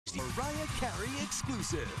Mariah Carey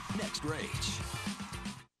exclusive. Next Rage.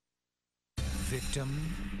 Victim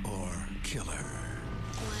or killer?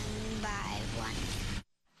 One by one.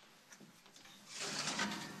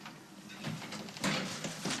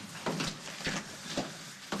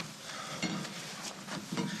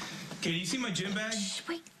 Okay, you see my gym bag? Shh,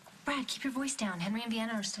 wait. Brad, keep your voice down. Henry and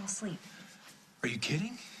Vienna are still asleep. Are you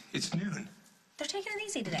kidding? It's noon. They're taking it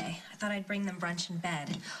easy today. I thought I'd bring them brunch in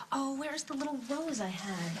bed. Oh, where's the little rose I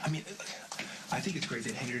had? I mean, I think it's great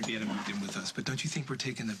that Henry and Vienna moved in with us, but don't you think we're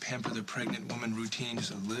taking the pamper the pregnant woman routine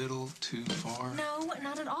just a little too far? No,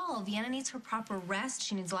 not at all. Vienna needs her proper rest.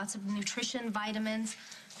 She needs lots of nutrition, vitamins.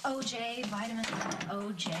 OJ, vitamin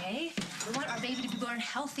OJ. We want our baby to be born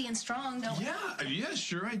healthy and strong, don't we? Yeah,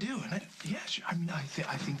 sure I do. And sure. I mean, I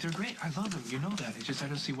think they're great. I love them. You know that. It's just I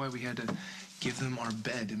don't see why we had to give them our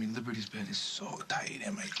bed. I mean, Liberty's bed is so tight,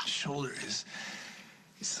 and my shoulder is.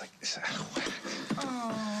 It's like.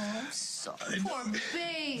 Oh, so poor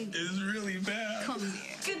babe. It's really bad. Come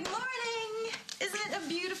here. Good morning. Isn't it a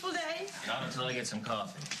beautiful day? Not until I get some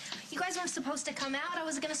coffee. You guys weren't supposed to come out. I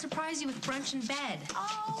was going to surprise you with brunch in bed.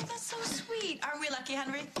 Oh, that's so sweet. Aren't we lucky,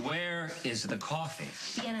 Henry? Where is the coffee?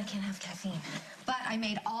 Vienna can't have caffeine. But I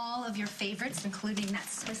made all of your favorites, including that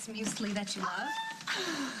Swiss muesli that you love.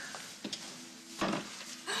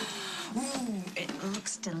 Ooh, it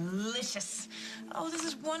looks delicious. Oh, this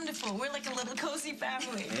is wonderful. We're like a little cozy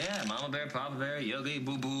family. Yeah, Mama Bear, Papa Bear, Yogi,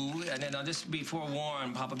 Boo Boo. And then I'll just be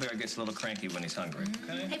forewarned, Papa Bear gets a little cranky when he's hungry,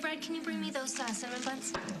 okay? Hey, Brad, can you bring me those cinnamon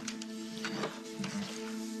buns?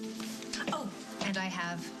 Oh, and I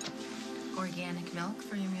have organic milk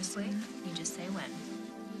for your muesli. You just say when.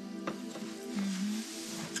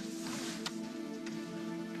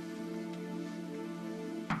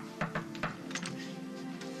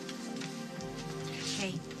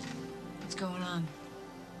 Hey, what's going on?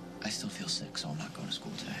 I still feel sick, so I'm not going to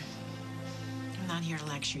school today. I'm not here to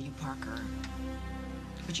lecture you, Parker.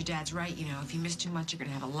 But your dad's right, you know. If you miss too much, you're going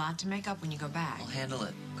to have a lot to make up when you go back. I'll handle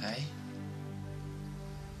it, okay?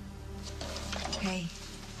 Hey.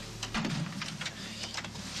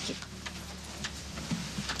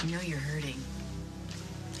 I know you're hurting.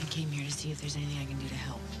 I came here to see if there's anything I can do to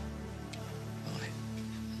help. Well,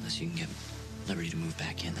 unless you can get Liberty to move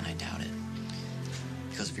back in, then I doubt it.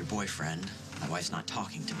 Because of your boyfriend, my wife's not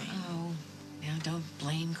talking to me. Oh, now don't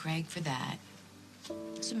blame Craig for that.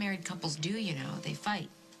 That's what married couples do, you know. They fight.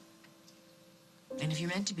 And if you're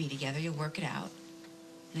meant to be together, you'll work it out.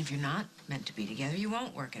 And if you're not meant to be together, you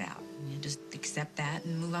won't work it out. You just accept that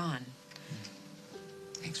and move on.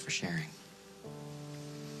 Thanks for sharing.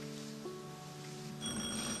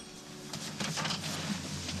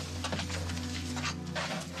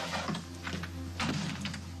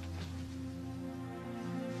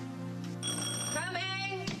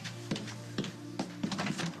 Coming!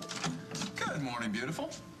 Good morning, beautiful.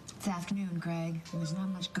 It's afternoon, Craig, and there's not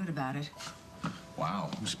much good about it.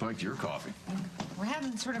 Wow, who spiked your coffee? We're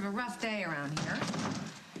having sort of a rough day around here.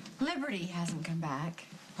 Liberty hasn't come back.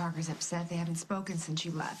 Parker's upset. They haven't spoken since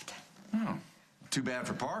you left. Oh, too bad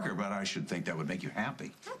for Parker, but I should think that would make you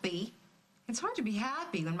happy. Happy? It's hard to be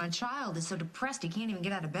happy when my child is so depressed he can't even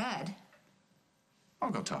get out of bed.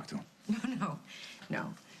 I'll go talk to him.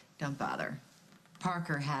 No, don't bother.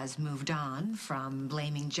 Parker has moved on from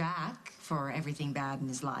blaming Jack for everything bad in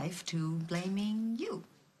his life to blaming you.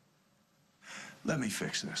 Let me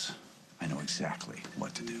fix this. I know exactly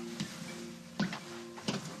what to do.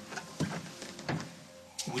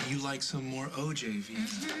 Would you like some more OJ, Vienna?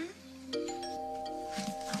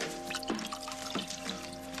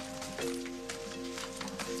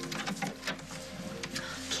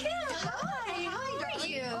 How are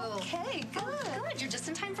you? Okay, good. You're just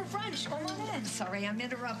in time for brunch. Come on in. Sorry, I'm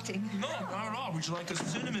interrupting. No, not at all. Would you like a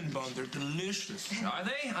cinnamon bun? They're delicious. Are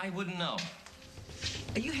they? I wouldn't know.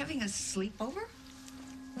 Are you having a sleepover?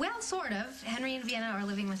 Well, sort of. Henry and Vienna are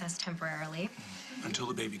living with us temporarily. Until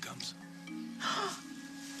the baby comes.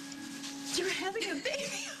 You're having a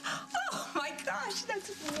baby? Oh, my gosh,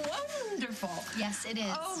 that's wonderful. Yes, it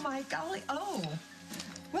is. Oh, my golly. Oh.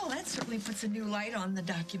 Well, that certainly puts a new light on the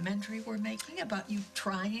documentary we're making about you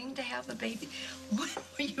trying to have a baby. When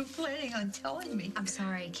were you planning on telling me? I'm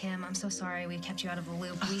sorry, Kim. I'm so sorry we kept you out of the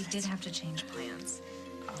loop. We did have to change plans.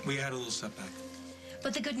 We had a little setback.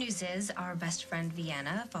 But the good news is our best friend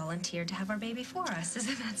Vienna volunteered to have our baby for us.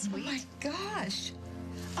 Isn't that sweet? Oh, my gosh.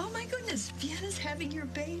 Oh, my goodness. Vienna's having your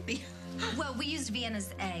baby. Well, we used Vienna's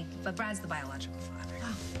egg, but Brad's the biological father.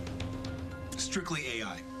 Oh. Strictly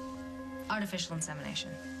AI. Artificial insemination.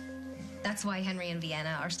 That's why Henry and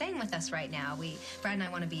Vienna are staying with us right now. Brad and I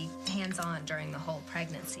want to be hands-on during the whole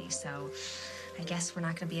pregnancy, so I guess we're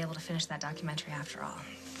not going to be able to finish that documentary after all.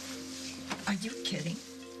 Are you kidding?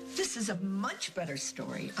 This is a much better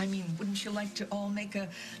story. I mean, wouldn't you like to all make a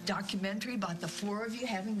documentary about the four of you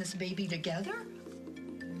having this baby together?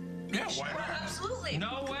 Yeah, why not? Absolutely.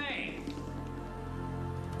 No way!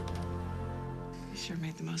 We sure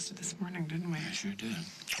made the most of this morning, didn't we? I sure did.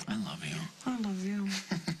 I love you. I love you.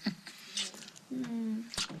 Wait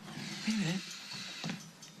a minute.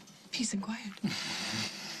 Peace and quiet.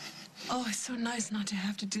 Oh, it's so nice not to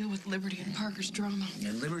have to deal with Liberty and Parker's drama.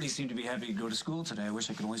 Yeah, Liberty seemed to be happy to go to school today. I wish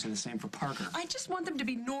I could only say the same for Parker. I just want them to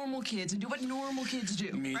be normal kids and do what normal kids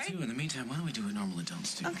do. Me right? too. In the meantime, why don't we do what normal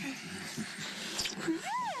adults do? Okay.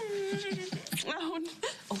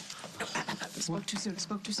 Oh. Spoke too soon.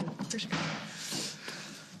 Spoke too soon.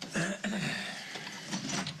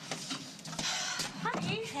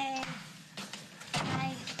 Honey. Hey.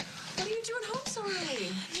 Hi. What are you doing home so early?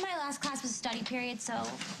 My last class was study period, so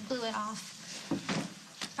blew it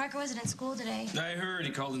off. Parker wasn't in school today. I heard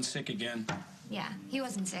he called in sick again. Yeah, he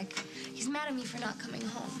wasn't sick. He's mad at me for not coming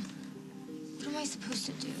home. What am I supposed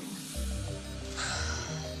to do?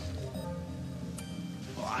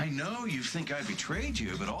 Well, I know you think I betrayed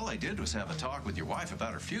you, but all I did was have a talk with your wife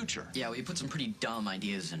about her future. Yeah, well, you put some pretty dumb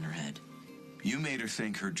ideas in her head. You made her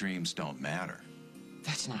think her dreams don't matter.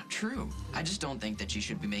 That's not true. I just don't think that she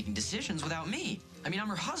should be making decisions without me. I mean, I'm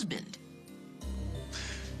her husband.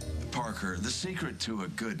 Parker, the secret to a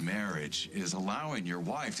good marriage is allowing your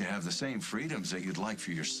wife to have the same freedoms that you'd like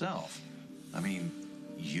for yourself. I mean,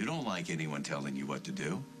 you don't like anyone telling you what to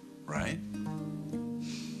do, right?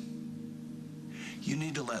 You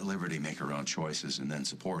need to let Liberty make her own choices and then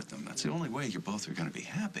support them. That's the only way you both are going to be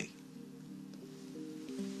happy.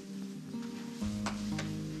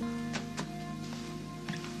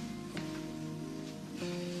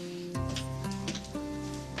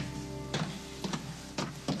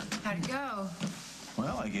 How'd it go?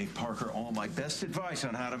 Well, I gave Parker all my best advice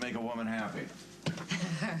on how to make a woman happy.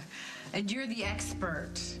 And you're the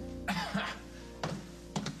expert.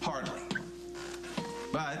 Hardly.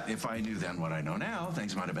 But if I knew then what I know now,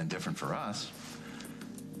 things might have been different for us.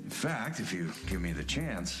 In fact, if you give me the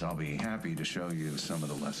chance, I'll be happy to show you some of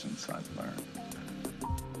the lessons I've learned.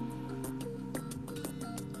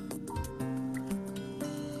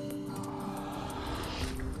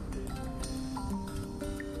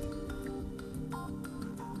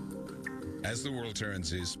 As the World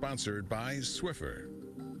Turns is sponsored by Swiffer.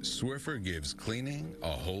 Swiffer gives cleaning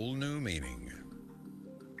a whole new meaning.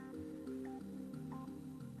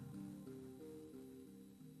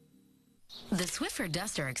 The Swiffer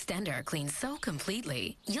Duster Extender cleans so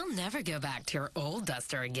completely, you'll never go back to your old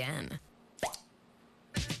duster again.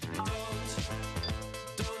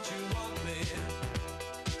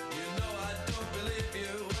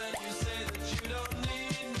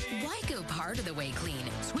 Why go part of the way clean?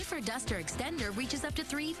 Swiffer Duster Extender reaches up to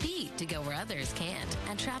 3 feet to go where others can't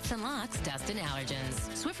and traps and locks dust and allergens.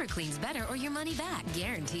 Swiffer cleans better or your money back,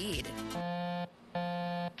 guaranteed.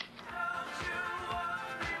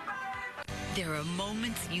 There are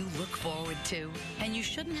moments you look forward to, and you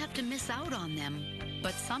shouldn't have to miss out on them.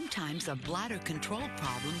 But sometimes a bladder control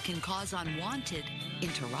problem can cause unwanted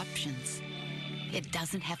interruptions. It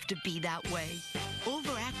doesn't have to be that way.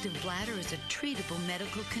 Overactive bladder is a treatable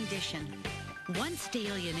medical condition. Once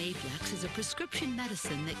daily Enablex is a prescription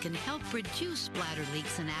medicine that can help reduce bladder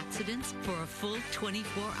leaks and accidents for a full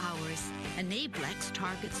 24 hours. Enablex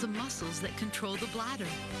targets the muscles that control the bladder.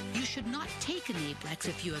 You should not take Enablex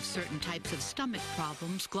if you have certain types of stomach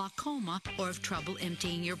problems, glaucoma, or have trouble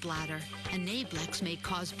emptying your bladder. Enablex may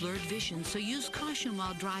cause blurred vision, so use caution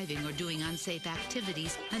while driving or doing unsafe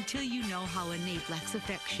activities until you know how Enablex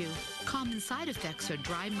affects you. Common side effects are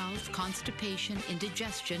dry mouth, constipation,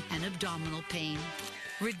 indigestion, and abdominal pain.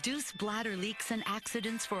 Reduce bladder leaks and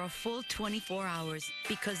accidents for a full 24 hours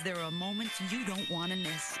because there are moments you don't want to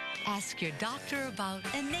miss. Ask your doctor about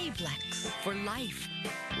Enablex for life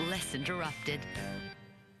less interrupted.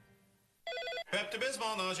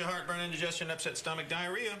 Pepto-Bismol, nausea, heartburn, indigestion, upset stomach,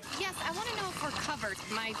 diarrhea. Yes, I want to know if we're covered.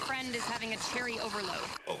 My friend is having a cherry overload.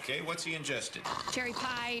 Okay, what's he ingested? Cherry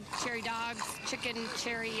pie, cherry dogs, chicken,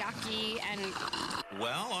 teriyaki, and...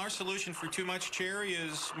 Well, our solution for too much cherry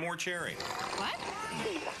is more cherry. What?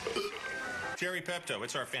 Cherry Pepto.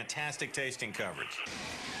 It's our fantastic tasting coverage.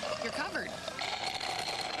 You're covered.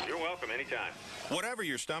 You're welcome anytime. Whatever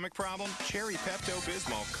your stomach problem, Cherry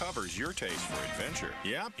Pepto-Bismol covers your taste for adventure.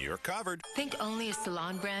 Yep, you're covered. Think only a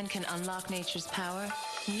salon brand can unlock nature's power?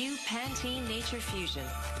 New Pantene Nature Fusion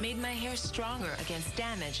made my hair stronger against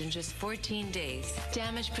damage in just 14 days.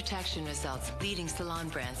 Damage protection results leading salon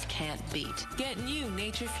brands can't beat. Get new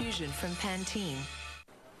Nature Fusion from Pantene.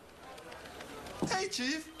 Hey,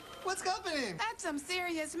 Chief. What's happening? That's some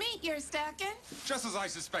serious meat you're stacking. Just as I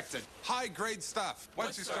suspected. High-grade stuff.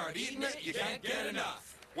 Once you start eating it, you can't get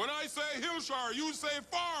enough. When I say Hillshire, you say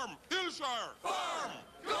farm. Hillshire. Farm.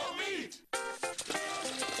 Go meat.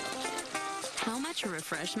 How much a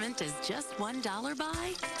refreshment does just $1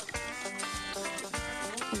 buy?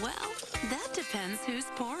 Well, that depends who's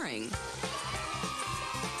pouring.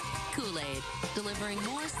 Kool-Aid, delivering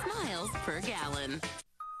more smiles per gallon.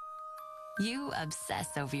 You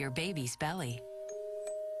obsess over your baby's belly.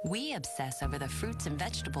 We obsess over the fruits and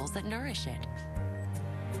vegetables that nourish it.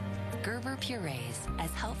 Gerber purees, as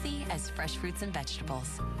healthy as fresh fruits and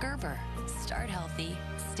vegetables. Gerber, start healthy,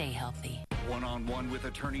 stay healthy. One-on-one with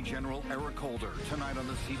Attorney General Eric Holder tonight on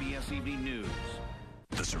the CBS Evening News.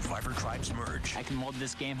 The Survivor Tribes merge. I can mold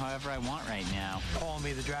this game however I want right now. Call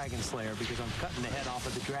me the Dragon Slayer because I'm cutting the head off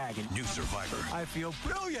of the dragon. New Survivor. I feel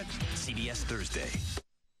brilliant. CBS Thursday.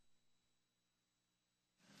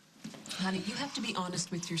 Honey, you have to be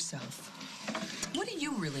honest with yourself. What do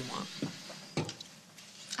you really want?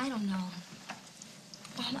 I don't know.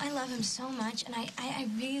 I love him so much, and I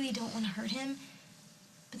really don't want to hurt him.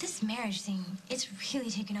 But this marriage thing, it's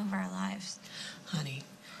really taken over our lives. Honey,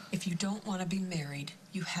 if you don't want to be married,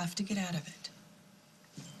 you have to get out of it.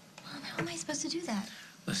 Mom, how am I supposed to do that?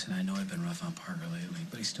 Listen, I know I've been rough on Parker lately,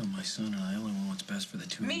 but he's still my son, and I only want what's best for the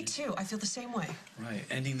two of you. Me too. I feel the same way. Right.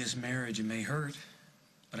 Ending this marriage, it may hurt,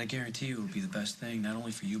 but I guarantee you it would be the best thing, not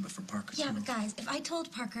only for you, but for Parker, Yeah, too. but guys, if I told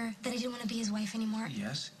Parker that I didn't want to be his wife anymore...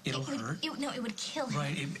 Yes, it'll hurt. No, it would kill him.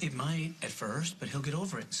 Right, it might at first, but he'll get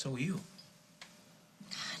over it, and so will you.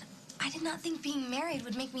 God, I did not think being married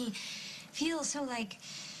would make me feel so, like...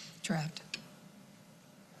 Trapped.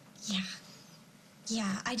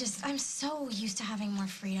 Yeah, I'm so used to having more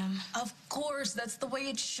freedom. Of course, that's the way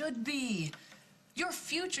it should be. Your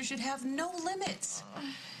future should have no limits.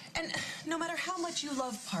 And no matter how much you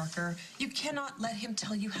love Parker, you cannot let him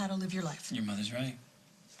tell you how to live your life. Your mother's right.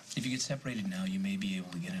 If you get separated now, you may be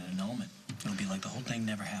able to get an annulment. It'll be like the whole thing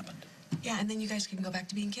never happened. Yeah, and then you guys can go back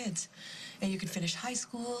to being kids. And you can finish high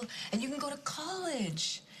school, and you can go to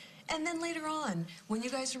college. And then later on, when you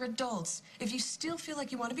guys are adults, if you still feel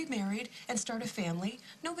like you want to be married and start a family,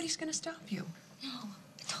 nobody's going to stop you. No,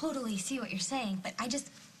 I totally see what you're saying, but I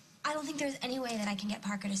don't think there's any way that I can get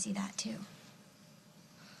Parker to see that, too.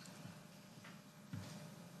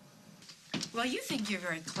 Well, you think you're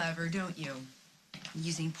very clever, don't you?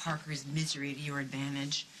 Using Parker's misery to your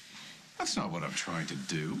advantage. That's not what I'm trying to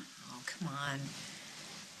do. Oh, come on.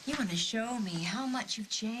 You want to show me how much you've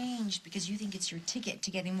changed because you think it's your ticket to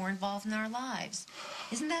getting more involved in our lives.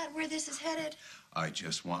 Isn't that where this is headed? I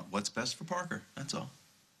just want what's best for Parker, that's all.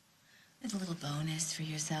 With a little bonus for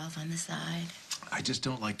yourself on the side. I just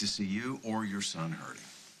don't like to see you or your son hurting.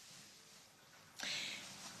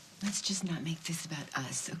 Let's just not make this about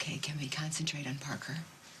us, okay? Can we concentrate on Parker?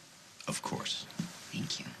 Of course.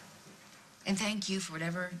 Thank you. And thank you for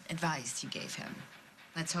whatever advice you gave him.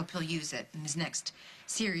 Let's hope he'll use it in his next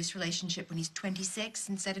serious relationship when he's 26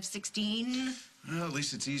 instead of 16. Well, at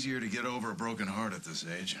least it's easier to get over a broken heart at this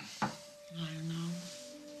age. I don't know.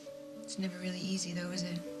 It's never really easy, though, is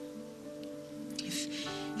it?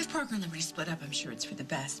 If Parker and Liberty split up, I'm sure it's for the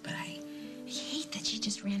best, but I hate that she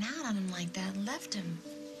just ran out on him like that and left him.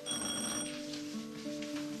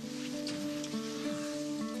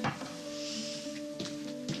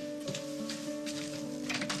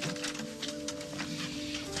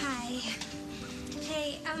 Hi.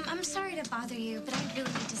 Hey, I'm sorry to bother you, but I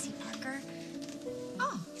really need to see Parker.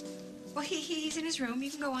 Oh. Well, he's in his room.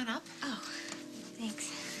 You can go on up. Oh,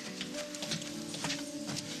 thanks.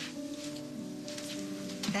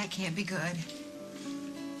 That can't be good.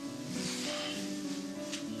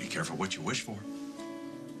 Be careful what you wish for.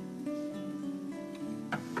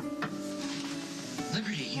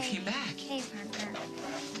 Liberty, you came back. Hey, Parker.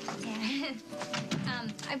 Yeah.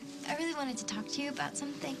 I really wanted to talk to you about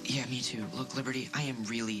something. Yeah, me too. Look, Liberty, I am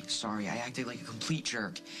really sorry. I acted like a complete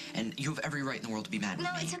jerk, and you have every right in the world to be mad with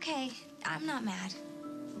me. No, it's okay. I'm not mad.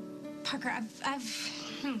 Parker,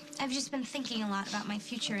 I've just been thinking a lot about my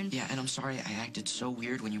future and... Yeah, and I'm sorry I acted so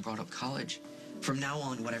weird when you brought up college. From now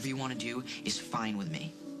on, whatever you want to do is fine with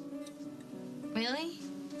me. Really?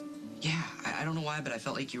 Yeah, I don't know why, but I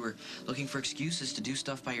felt like you were looking for excuses to do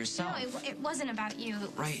stuff by yourself. No, it wasn't about you.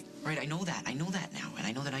 It was... Right. I know that. I know that now, and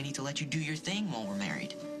I know that I need to let you do your thing while we're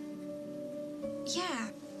married. Yeah.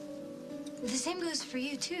 The same goes for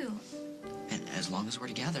you, too. And as long as we're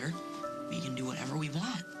together, we can do whatever we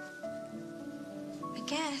want. I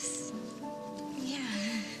guess. Yeah.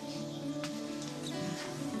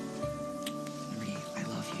 Liberty, I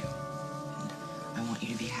love you, and I want you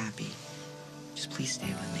to be happy. Just please stay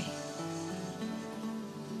with me.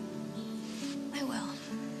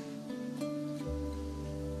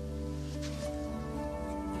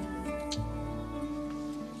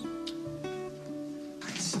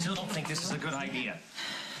 still don't think this is a good idea.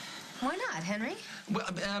 Why not, Henry? Well,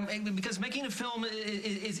 because making a film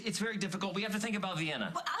it's very difficult. We have to think about Vienna.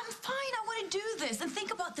 But I'm fine. I want to do this. And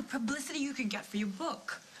think about the publicity you could get for your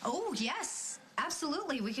book. Oh, yes.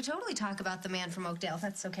 Absolutely. We could totally talk about The Man from Oakdale, if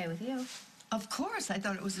that's okay with you. Of course. I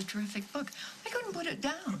thought it was a terrific book. I couldn't put it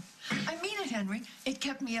down. I mean it, Henry. It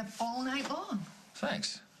kept me up all night long.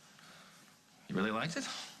 Thanks. You really liked it?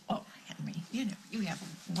 Oh, Henry, you know, you have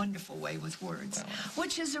a wonderful way with words,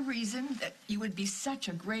 which is a reason that you would be such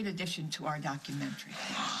a great addition to our documentary.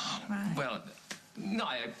 Right. Well, no,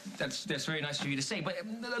 that's very nice of you to say. But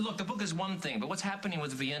look, the book is one thing, but what's happening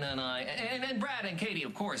with Vienna and I, and Brad and Katie,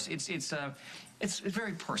 of course, it's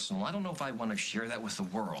very personal. I don't know if I want to share that with the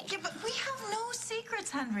world. Yeah, but we have no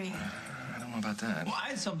secrets, Henry. I don't know about that. Well, I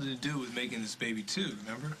had something to do with making this baby, too,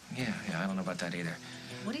 remember? Yeah, I don't know about that either.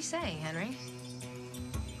 What are you saying, Henry?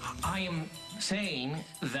 I am saying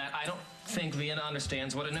that I don't think Vienna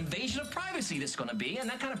understands what an invasion of privacy this is going to be, and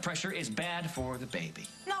that kind of pressure is bad for the baby.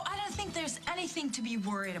 No, I don't think there's anything to be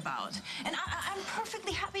worried about. And I'm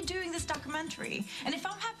perfectly happy doing this documentary. And if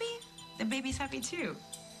I'm happy, the baby's happy too.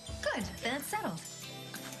 Good, then it's settled.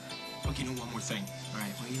 Look, you know, one more thing. All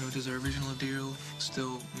right, well, you know, does our original deal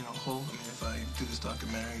still, you know, hold? I mean, if I do this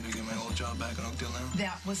documentary, do I get my old job back in Oakdale now?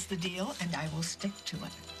 That was the deal, and I will stick to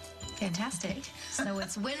it. Fantastic. So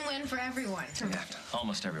it's win-win for everyone. Yeah,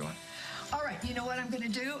 almost everyone. All right, you know what I'm going to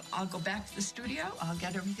do? I'll go back to the studio. I'll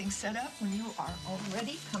get everything set up. When you are all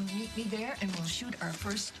ready, come meet me there, and we'll shoot our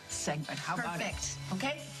first segment. How about it? Perfect.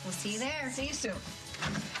 Okay? We'll see you there. See you soon.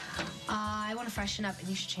 I want to freshen up, and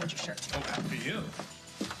you should change your shirt. Oh, after you.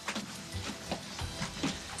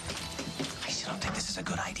 I still don't think this is a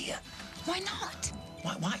good idea. Why not?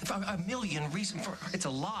 Why? For a million reasons. It's a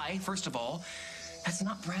lie, first of all. That's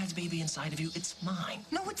not Brad's baby inside of you. It's mine.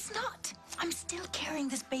 No, it's not. I'm still carrying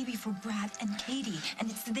this baby for Brad and Katie, and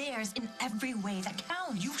it's theirs in every way that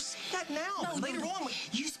counts. You say that now. No, Later on.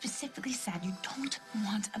 You specifically said you don't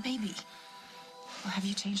want a baby. Well, have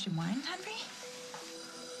you changed your mind, Henry?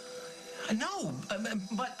 No, but...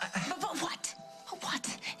 But what?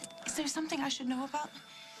 What? Is there something I should know about?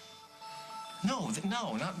 No,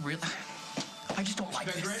 not really. I just don't like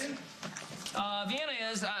this. Ready? Vienna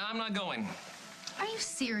is. I'm not going. Are you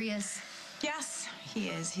serious? Yes, he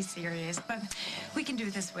is. He's serious. But we can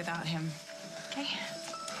do this without him. Okay?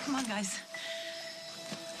 Come on, guys.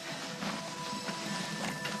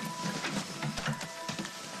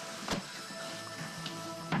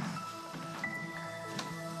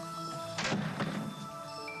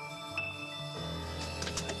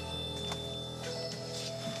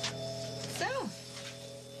 So,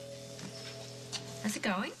 how's it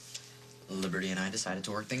going? Liberty and I decided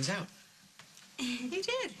to work things out. You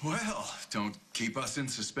did. Well, don't keep us in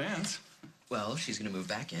suspense. Well, she's gonna move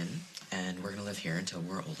back in, and we're gonna live here until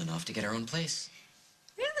we're old enough to get our own place.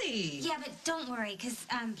 Really? Yeah, but don't worry, because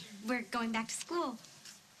we're going back to school.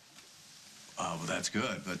 Well, that's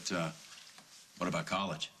good, but what about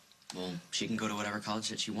college? Well, she can go to whatever college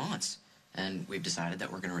that she wants. And we've decided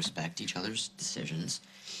that we're gonna respect each other's decisions,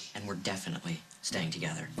 and we're definitely staying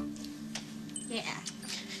together. Yeah.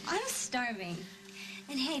 I'm starving.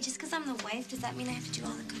 And hey, just because I'm the wife, does that mean I have to do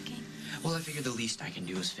all the cooking? Well, I figured the least I can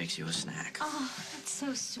do is fix you a snack. Oh, that's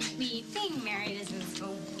so sweet. Being married isn't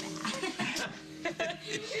so bad.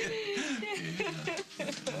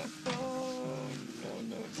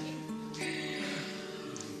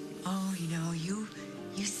 Oh, you know,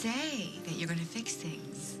 you say that you're gonna fix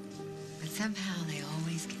things, but somehow they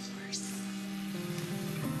always get worse.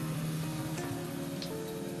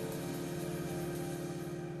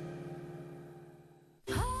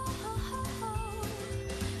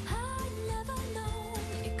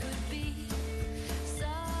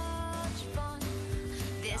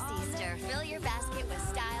 This Easter, fill your basket with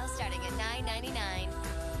style starting at $9.99.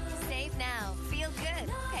 Save now, feel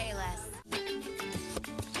good, pay less.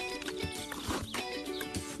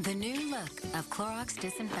 The new look of Clorox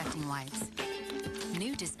disinfecting wipes.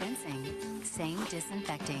 New dispensing, same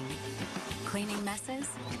disinfecting. Cleaning messes,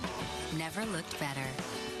 never looked better.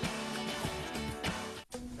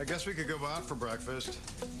 I guess we could go out for breakfast.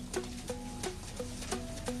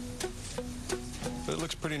 But it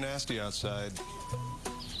looks pretty nasty outside.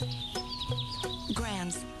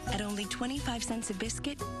 Grams, at only 25 cents a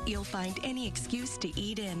biscuit, you'll find any excuse to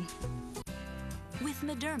eat in. With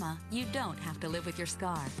Mederma, you don't have to live with your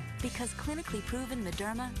scar, because clinically proven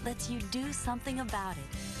Mederma lets you do something about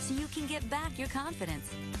it, so you can get back your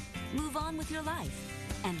confidence, move on with your life,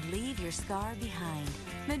 and leave your scar behind.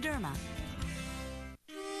 Mederma.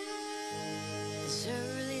 As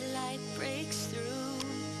early light breaks through,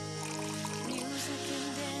 music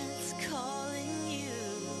and dance calling you.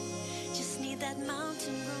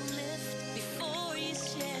 mountain room lift before you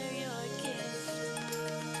share your gift.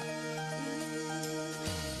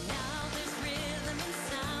 Now there's rhythm and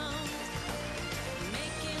sound,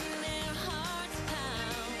 making their hearts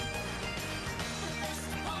pound. The best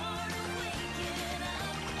part of waking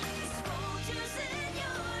up is Folgers in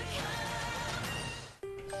your cup.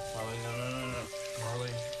 Marley, no.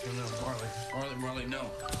 Marley, no. Marley, no.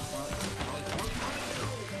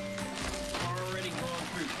 Already gone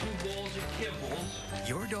through 2 bowls of kibbles.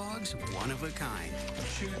 Your dog's one of a kind.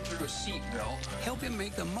 Chewed through a seatbelt. Help him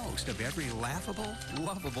make the most of every laughable,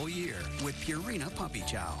 lovable year with Purina Puppy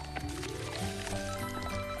Chow.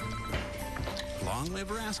 Long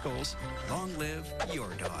live Rascals. Long live your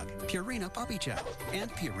dog. Purina Puppy Chow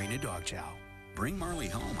and Purina Dog Chow. Bring Marley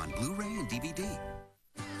home on Blu-ray and DVD.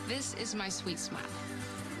 This is my sweet smile.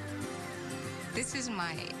 This is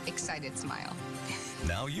my excited smile.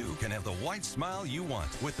 Now you can have the white smile you want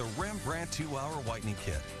with the Rembrandt 2-Hour Whitening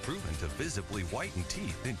Kit. Proven to visibly whiten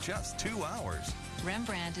teeth in just 2 hours.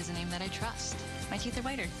 Rembrandt is a name that I trust. My teeth are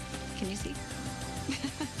whiter. Can you see?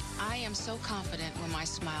 I am so confident when my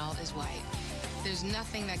smile is white. There's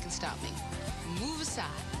nothing that can stop me. Move aside.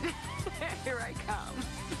 Here I come.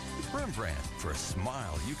 Rembrandt, for a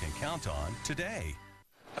smile you can count on today.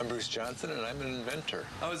 I'm Bruce Johnson, and I'm an inventor.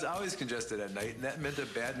 I was always congested at night, and that meant a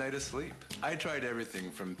bad night of sleep. I tried everything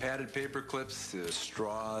from padded paper clips to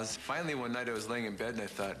straws. Finally, one night I was laying in bed, and I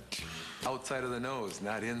thought, outside of the nose,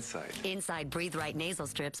 not inside. Inside Breathe Right nasal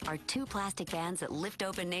strips are 2 plastic bands that lift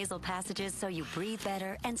open nasal passages so you breathe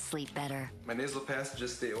better and sleep better. My nasal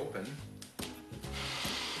passages stay open,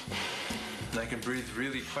 and I can breathe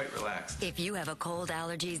really quite relaxed. If you have a cold,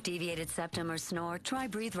 allergies, deviated septum, or snore, try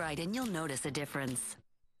Breathe Right and you'll notice a difference.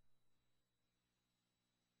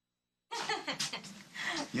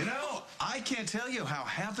 You know, I can't tell you how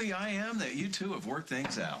happy I am that you two have worked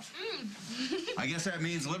things out. I guess that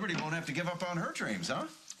means Liberty won't have to give up on her dreams, huh?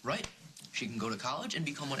 Right. She can go to college and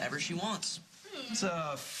become whatever she wants. It's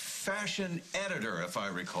a fashion editor, if I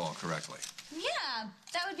recall correctly. Yeah,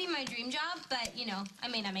 that would be my dream job, but, you know, I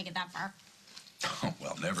may not make it that far. Oh,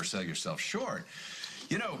 well, never sell yourself short.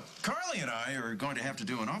 You know, Carly and I are going to have to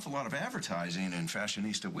do an awful lot of advertising in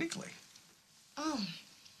Fashionista Weekly. Oh,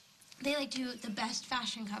 they like do the best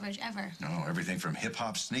fashion coverage ever. No, everything from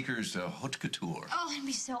hip-hop sneakers to haute couture. Oh, it'd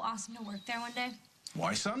be so awesome to work there one day.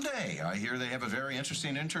 Why, someday. I hear they have a very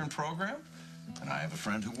interesting intern program, and I have a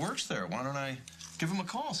friend who works there. Why don't I give him a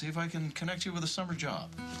call, see if I can connect you with a summer job?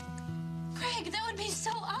 Greg, that would be so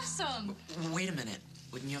awesome. Wait a minute.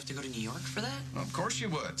 Wouldn't you have to go to New York for that? Well, of course you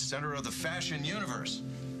would. Center of the fashion universe.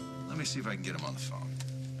 Let me see if I can get him on the phone.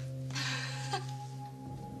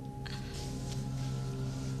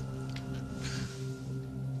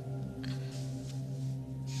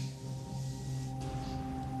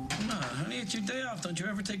 Honey, it's your day off. Don't you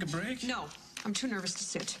ever take a break? No, I'm too nervous to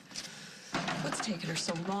sit. What's taking her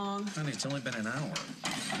so long? Honey, it's only been an hour.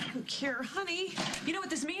 I don't care, honey. You know what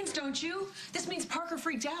this means, don't you? This means Parker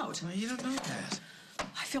freaked out. Well, you don't know that.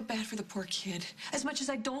 I feel bad for the poor kid. As much as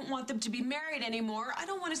I don't want them to be married anymore, I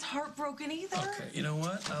don't want his heart broken either. Okay, you know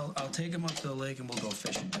what? I'll take him up to the lake and we'll go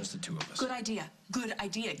fishing, just the 2 of us. Good idea. Good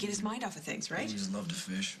idea. Get his mind off of things, right? He just loved to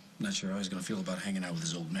fish. Not sure how he's gonna feel about hanging out with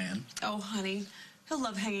his old man. Oh, honey. He'll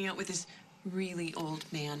love hanging out with his really old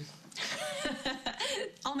man.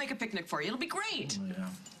 I'll make a picnic for you. It'll be great. Oh, yeah.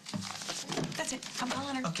 That's it. I'm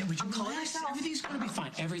calling her. Okay, would you I'm calling relax? myself. Everything's gonna be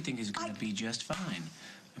fine. Everything is gonna be just fine.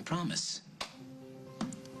 I promise.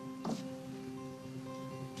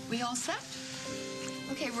 We all set?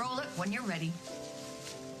 Okay, roll it when you're ready.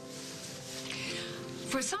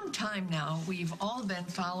 For some time now, we've all been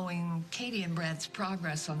following Katie and Brad's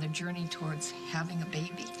progress on the journey towards having a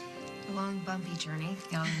baby. A long, bumpy journey.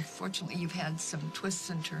 Now, unfortunately, you've had some twists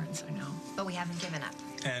and turns, I know. But we haven't given up.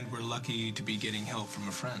 And we're lucky to be getting help from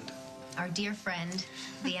a friend. Our dear friend,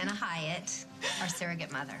 Vienna Hyatt, our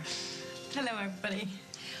surrogate mother. Hello, everybody.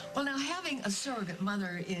 Well, now, having a surrogate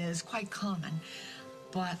mother is quite common,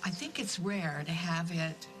 but I think it's rare to have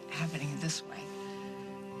it happening this way.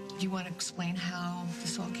 Do you want to explain how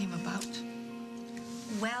this all came about?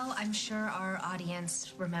 Well, I'm sure our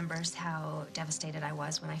audience remembers how devastated I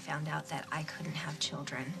was when I found out that I couldn't have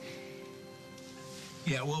children.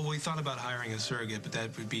 Yeah, well, we thought about hiring a surrogate, but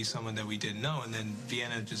that would be someone that we didn't know, and then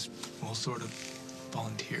Vienna just, well, sort of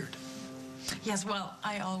volunteered. Yes, well,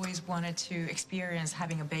 I always wanted to experience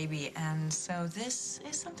having a baby, and so this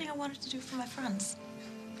is something I wanted to do for my friends.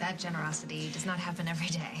 That generosity does not happen every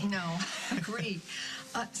day. No, agreed.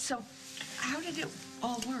 So how did it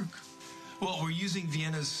all work? Well, we're using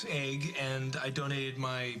Vienna's egg, and I donated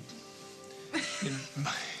my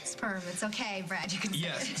Sperm. It's okay, Brad. You can say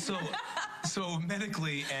yes. it. So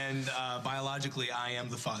medically and biologically, I am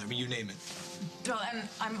the father. I mean, you name it. Well, and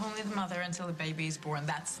I'm only the mother until the baby is born.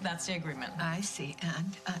 That's the agreement. I see.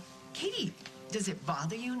 And Katie, does it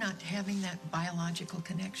bother you not having that biological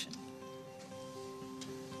connection?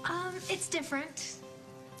 It's different,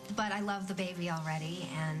 but I love the baby already,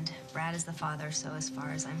 and Brad is the father, so as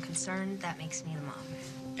far as I'm concerned, that makes me the mom.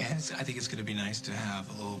 And I think it's going to be nice to have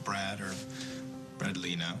a little Brad or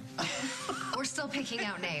Bradley now. We're still picking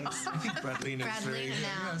out names. I think Bradley is very no,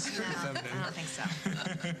 yeah, it's very feminine. I don't think so.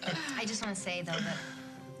 I just want to say, though, that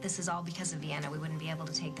this is all because of Vienna. We wouldn't be able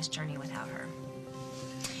to take this journey without her.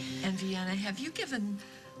 And Vienna, have you given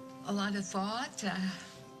a lot of thought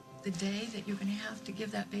the day that you're going to have to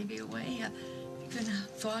give that baby away? Have you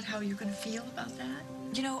thought how you're going to feel about that?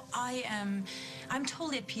 You know, I'm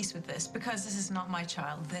totally at peace with this because this is not my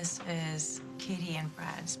child. This is Katie and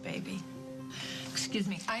Brad's baby. Excuse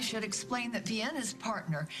me, I should explain that Vienna's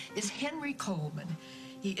partner is Henry Coleman.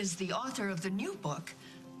 He is the author of the new book,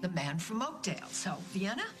 The Man from Oakdale. So,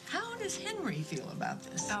 Vienna, how does Henry feel about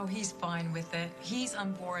this? Oh, he's fine with it. He's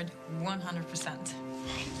on board 100%.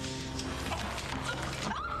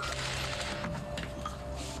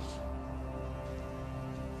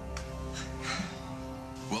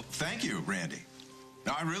 Well, thank you, Randy.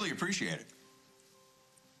 No, I really appreciate it.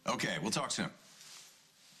 Okay, we'll talk soon.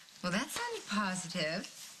 Well, that sounded positive.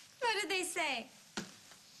 What did they say?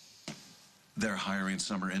 They're hiring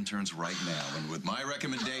summer interns right now, and with my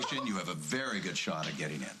recommendation, you have a very good shot at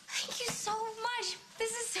getting in. Thank you so much.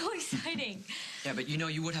 This is so exciting. Yeah, but you know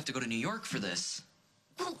you would have to go to New York for this.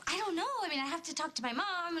 Well, I don't know. I mean, I have to talk to my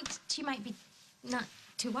mom. She might be not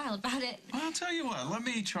too wild about it. Well, I'll tell you what, let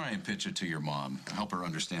me try and pitch it to your mom. Help her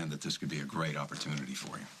understand that this could be a great opportunity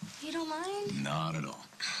for you. You don't mind? Not at all.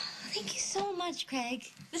 Thank you so much, Craig.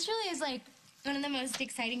 This really is like one of the most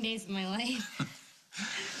exciting days of my life.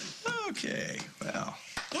 Okay, well.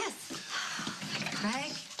 Yes.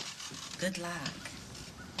 Craig, good luck.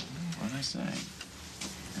 What'd I say?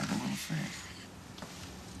 Have a little faith.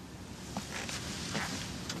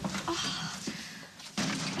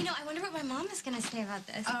 You know, I wonder what my mom is going to say about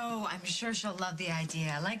this. Oh, I'm sure she'll love the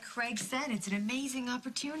idea. Like Craig said, it's an amazing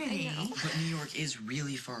opportunity. But New York is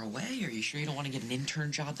really far away. Are you sure you don't want to get an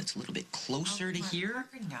intern job that's a little bit closer to here?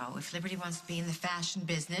 No, if Liberty wants to be in the fashion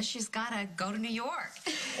business, she's got to go to New York.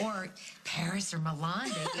 Or Paris or Milan.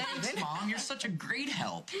 Thanks, Mom. You're such a great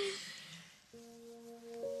help.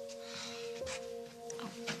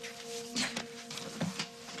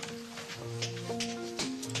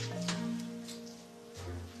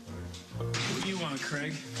 What do you want,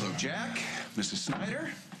 Craig? Hello, Jack. Mrs.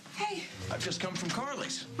 Snyder. Hey. I've just come from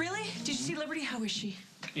Carly's. Really? Did you see Liberty? How is she?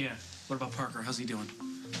 Yeah. What about Parker? How's he doing?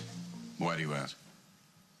 Why do you ask?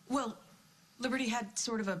 Well, Liberty had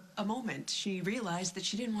sort of a moment. She realized that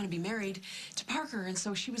she didn't want to be married to Parker, and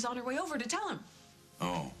so she was on her way over to tell him.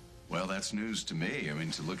 Oh, well, that's news to me. I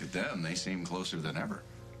mean, to look at them, they seem closer than ever.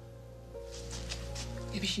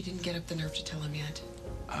 Maybe she didn't get up the nerve to tell him yet.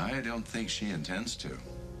 I don't think she intends to.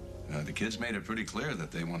 The kids made it pretty clear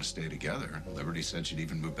that they want to stay together. Liberty said she'd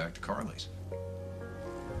even move back to Carly's.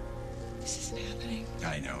 This isn't happening.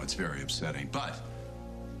 I know, it's very upsetting, but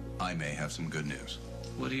I may have some good news.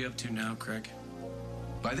 What are you up to now, Craig?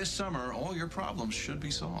 By this summer, all your problems should be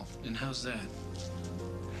solved. And how's that?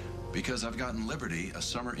 Because I've gotten Liberty a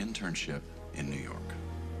summer internship in New York.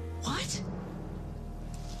 What?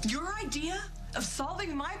 Your idea of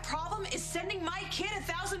solving my problem is sending my kid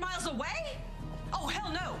 1,000 miles away? Oh,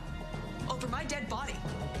 hell no. Over my dead body.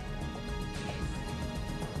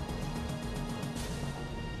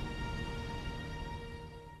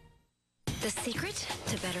 The secret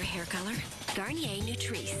to better hair color? Garnier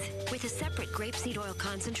Nutrice. With a separate grapeseed oil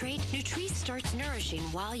concentrate, Nutrice starts nourishing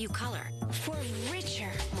while you color. For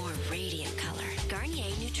richer, more radiant color.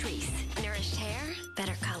 Garnier Nutrice. Nourished hair,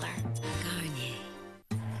 better color. Garnier.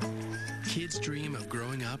 Kids dream of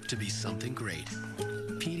growing up to be something great.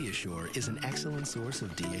 Pediasure is an excellent source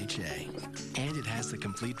of DHA, and it has the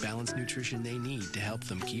complete balanced nutrition they need to help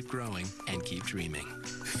them keep growing and keep dreaming.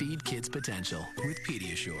 Feed kids potential with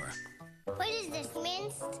Pediasure. What is this,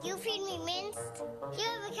 minced? You feed me minced? You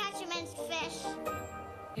ever catch a minced fish?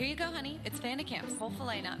 Here you go, honey. It's Vandicamps. Whole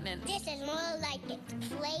filet, not minced. This is more like it.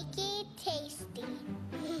 Flaky, tasty.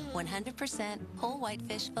 100% whole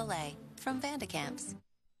whitefish filet from Vandicamps.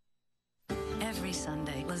 Every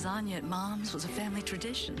Sunday, lasagna at Mom's was a family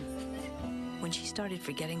tradition. When she started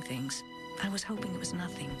forgetting things, I was hoping it was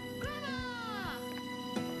nothing.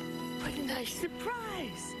 What a nice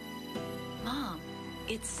surprise! Mom,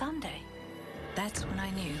 it's Sunday. That's when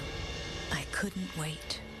I knew I couldn't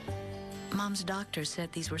wait. Mom's doctor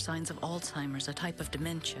said these were signs of Alzheimer's, a type of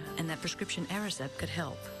dementia, and that prescription Aricept could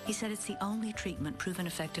help. He said it's the only treatment proven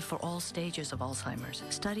effective for all stages of Alzheimer's.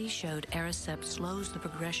 Studies showed Aricept slows the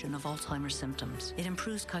progression of Alzheimer's symptoms. It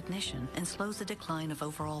improves cognition and slows the decline of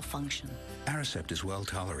overall function. Aricept is well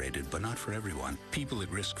tolerated, but not for everyone. People at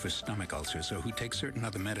risk for stomach ulcers or who take certain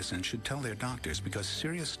other medicines should tell their doctors because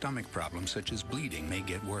serious stomach problems such as bleeding may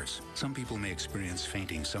get worse. Some people may experience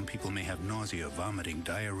fainting. Some people may have nausea, vomiting,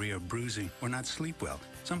 diarrhea, bruising, or not sleep well.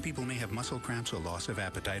 Some people may have muscle cramps or loss of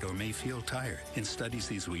appetite or may feel tired. In studies,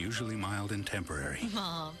 these were usually mild and temporary.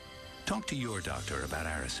 Mom. Talk to your doctor about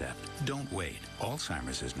Aricept. Don't wait.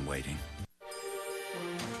 Alzheimer's isn't waiting.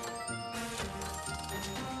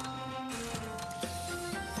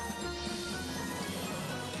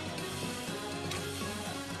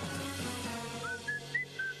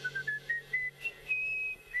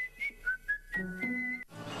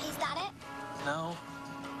 Is that it? No.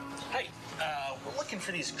 Hey, we're looking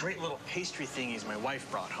for these great little pastry thingies my wife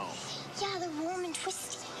brought home. Yeah, they're warm and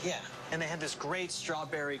twisty. Yeah, and they had this great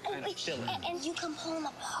strawberry kind of filling. And you can pull them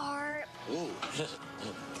apart. Ooh.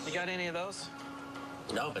 You got any of those?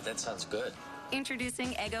 No, but that sounds good.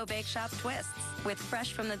 Introducing Eggo Bake Shop Twists. With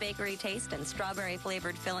fresh from the bakery taste and strawberry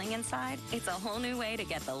flavored filling inside, it's a whole new way to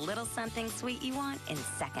get the little something sweet you want in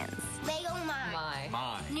seconds. Lego mine.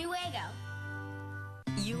 Mine. New Eggo.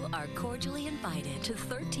 You are cordially invited to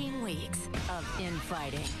 13 weeks of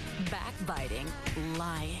infighting, backbiting,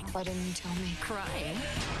 lying. Why didn't you tell me? Crying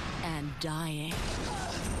and dying.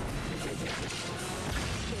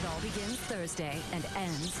 It all begins Thursday and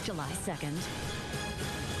ends July 2nd.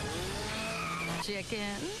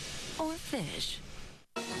 Chicken or fish?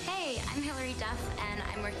 Hey, I'm Hilary Duff, and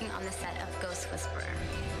I'm working on the set of Ghost Whisperer.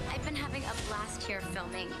 I've been having a blast here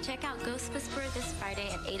filming. Check out Ghost Whisperer this Friday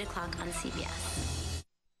at 8 o'clock on CBS.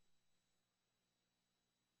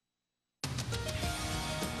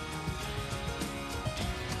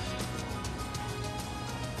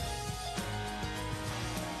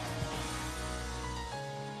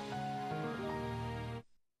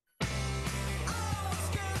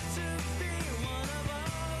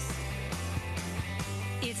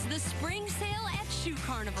 It's the spring sale at Shoe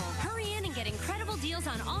Carnival. Hurry in and get incredible deals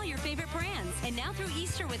on all your favorite brands. And now through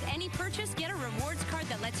Easter, with any purchase, get a rewards card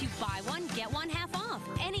that lets you buy one, get one half off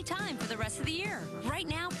anytime for the rest of the year. Right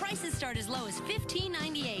now, prices start as low as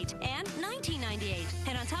 $15.98 and $19.98.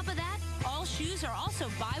 And on top of that, all shoes are also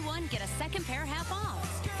buy one, get a second pair half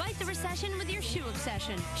off. Fight the recession with your shoe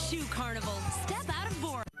obsession. Shoe Carnival. Step out of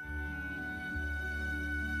boredom.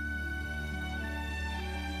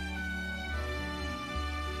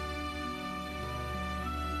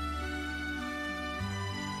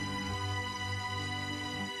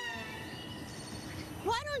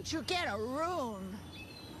 Why don't you get a room?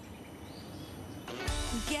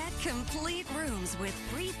 Get complete rooms with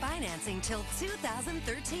free financing till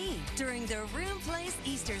 2013 during the Room Place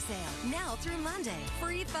Easter sale. Now through Monday.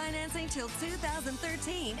 Free financing till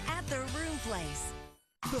 2013 at the Room Place.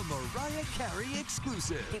 The Mariah Carey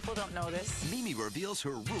exclusive. People don't know this. Mimi reveals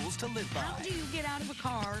her rules to live by. How do you get out of a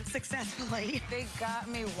car successfully? They got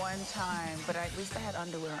me one time, but at least I had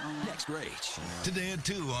underwear on. Next Rach. Today at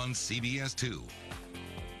 2 on CBS 2.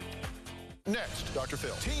 Next, Dr.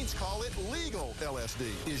 Phil. Teens call it legal LSD.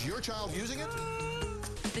 Is your child using it?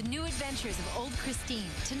 The New Adventures of Old Christine,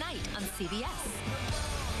 tonight on CBS.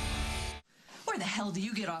 Where the hell do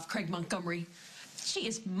you get off, Craig Montgomery? She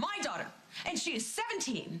is my daughter, and she is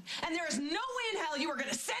 17, and there is no way in hell you are going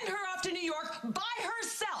to send her off to New York by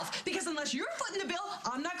herself, because unless you're footing the bill,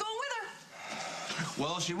 I'm not going with her.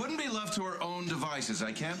 Well, she wouldn't be left to her own devices.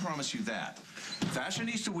 I can't promise you that.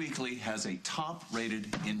 Fashionista Weekly has a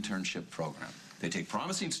top-rated internship program. They take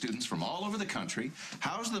promising students from all over the country,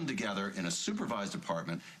 house them together in a supervised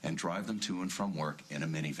apartment, and drive them to and from work in a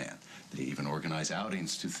minivan. They even organize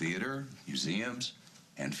outings to theater, museums,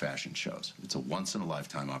 and fashion shows. It's a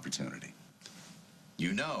once-in-a-lifetime opportunity.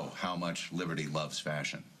 You know how much Liberty loves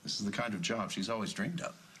fashion. This is the kind of job she's always dreamed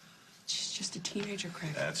of. She's just a teenager,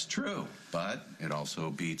 Craig. That's true, but it also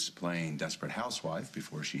beats playing desperate housewife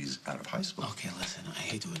before she's out of high school. Okay, listen, I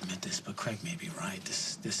hate to admit this, but Craig may be right.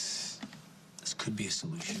 This could be a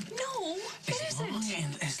solution. No, it As long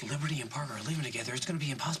isn't. as Liberty and Parker are living together, it's going to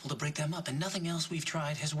be impossible to break them up, and nothing else we've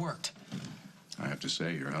tried has worked. I have to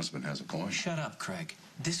say, your husband has a point. Shut up, Craig.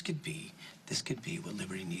 This could be what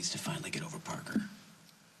Liberty needs to finally get over Parker.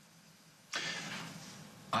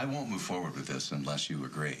 I won't move forward with this unless you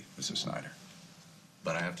agree, Mrs. Snyder.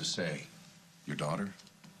 But I have to say, your daughter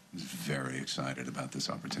is very excited about this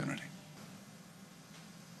opportunity.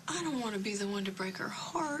 I don't want to be the one to break her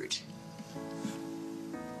heart.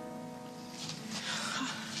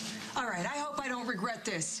 All right, I hope I don't regret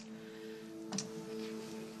this.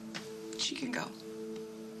 She can go.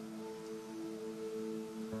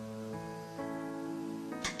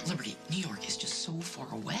 Liberty, New York is just so far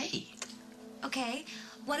away. Okay,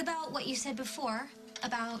 what about what you said before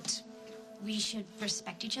about we should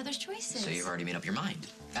respect each other's choices? So you've already made up your mind.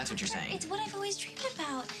 That's what you're saying. It's what I've always dreamed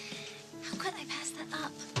about. How could I pass that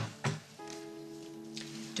up?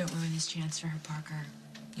 Don't ruin this chance for her, Parker.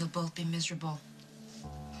 You'll both be miserable.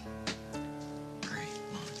 Great,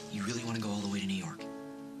 Mom. You really want to go all the way to New York?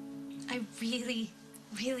 I really,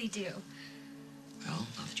 really do. Well,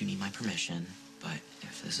 not that you need my permission, but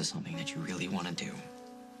if this is something that you really want to do,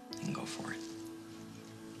 then go for it.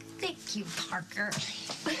 Thank you, Parker.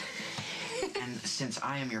 And since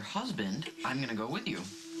I am your husband, I'm going to go with you.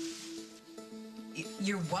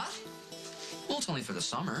 You're what? Well, it's only for the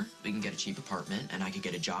summer. We can get a cheap apartment, and I could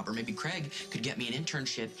get a job, or maybe Craig could get me an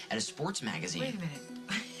internship at a sports magazine. Wait a minute.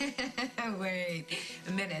 Wait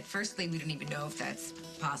a minute. Firstly, we don't even know if that's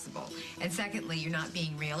possible. And secondly, you're not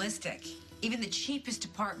being realistic. Even the cheapest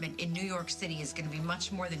apartment in New York City is going to be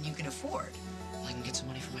much more than you can afford. Well, I can get some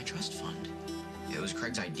money from my trust fund. It was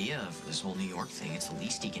Craig's idea for this whole New York thing. It's the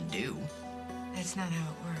least he can do. That's not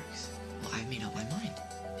how it works. Well, I've made up my mind.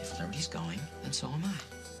 If Liberty's going, then so am I.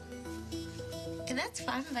 And that's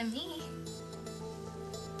fine by me.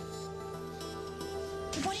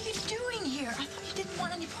 What are you doing here? I thought you didn't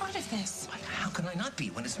want any part of this. How can I not be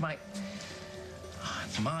when it's my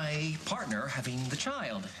partner having the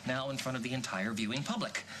child now in front of the entire viewing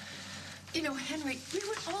public? You know, Henry, we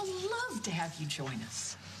would all love to have you join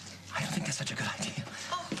us. I don't think that's such a good idea.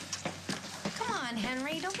 Oh, come on,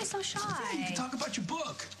 Henry. Don't be so shy. You can talk about your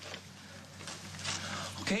book.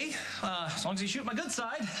 Okay, as long as you shoot my good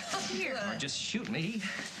side. Here. Or just shoot me.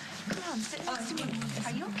 Come on, sit next to me.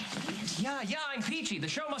 Are you okay? Yeah, I'm peachy. The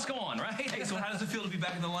show must go on, right? Hey, so how does it feel to be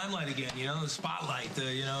back in the limelight again? You know, the spotlight,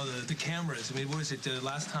 the cameras. I mean, what was it?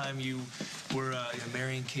 Last time you were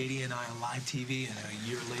marrying Katie and I on live TV, and a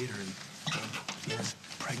year later, Vienna's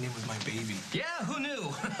pregnant with my baby. Yeah, who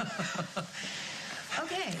knew?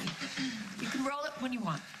 Okay, you can roll it when you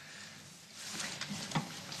want.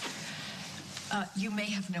 You may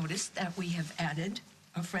have noticed that we have added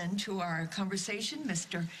a friend to our conversation,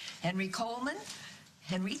 Mr. Henry Coleman.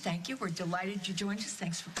 Henry, thank you. We're delighted you joined us.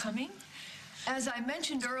 Thanks for coming. As I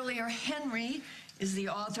mentioned earlier, Henry is the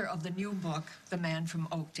author of the new book, The Man from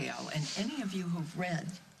Oakdale. And any of you who've read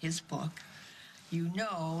his book, you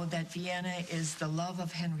know that Vienna is the love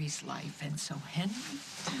of Henry's life. And so, Henry,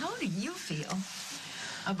 how do you feel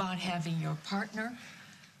about having your partner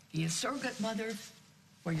be a surrogate mother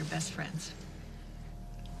for your best friends?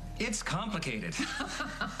 It's complicated.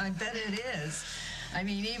 I bet it is. I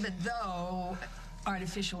mean, even though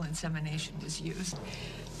artificial insemination was used,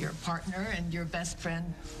 your partner and your best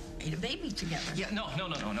friend made a baby together. Yeah, no. I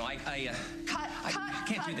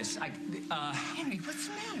can't do this. Henry, what's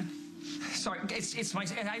the matter? Sorry, it's my.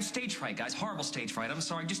 I have stage fright, guys. Horrible stage fright. I'm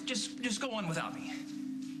sorry. Just go on without me.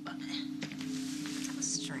 That was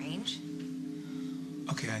strange.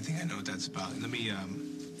 Okay, I think I know what that's about. Let me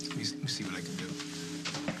see what I can do.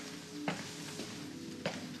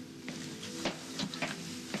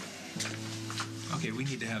 Okay, we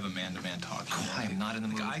need to have a man-to-man talk. Oh, I am not in the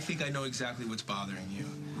mood. I think I know exactly what's bothering you.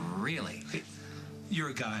 Really? You're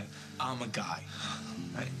a guy. I'm a guy.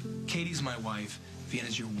 Right? Katie's my wife.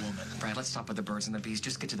 Vienna's your woman. Brad, let's stop with the birds and the bees.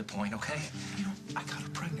 Just get to the point, okay? You know, I got her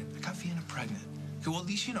pregnant. I got Vienna pregnant. Okay, well, at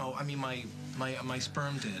least, my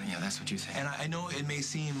sperm did. Yeah, that's what you think. And I know it may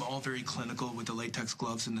seem all very clinical with the latex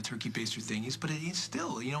gloves and the turkey baster thingies, but it's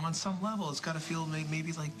still, on some level, it's got to feel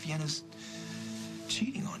maybe like Vienna's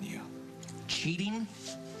cheating on you. Cheating?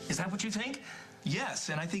 Is that what you think? Yes,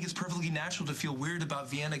 and I think it's perfectly natural to feel weird about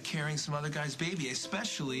Vienna carrying some other guy's baby,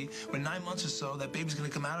 especially when 9 months or so that baby's gonna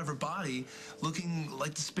come out of her body looking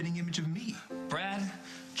like the spitting image of me. Brad,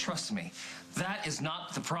 trust me, that is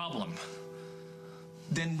not the problem.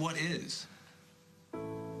 Then what is?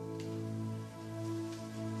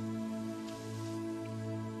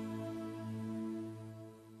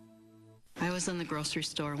 I was in the grocery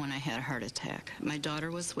store when I had a heart attack. My daughter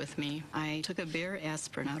was with me. I took a Bayer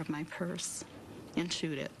aspirin out of my purse and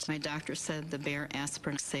chewed it. My doctor said the Bayer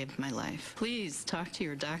aspirin saved my life. Please talk to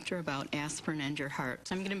your doctor about aspirin and your heart.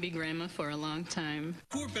 I'm going to be grandma for a long time.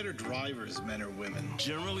 Who are better drivers, men or women?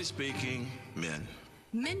 Generally speaking, men.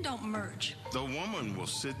 Men don't merge. The woman will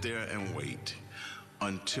sit there and wait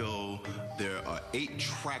until there are 8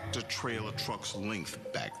 tractor-trailer trucks length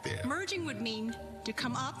back there. Merging would mean to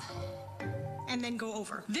come up and then go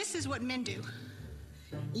over. This is what men do.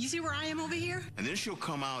 You see where I am over here? And then she'll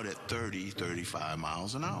come out at 30, 35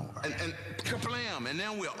 miles an hour. And kablam, and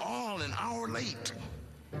then we're all an hour late.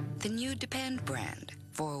 The new Depend brand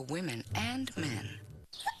for women and men.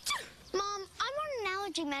 Mom, I'm on an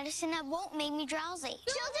allergy medicine that won't make me drowsy.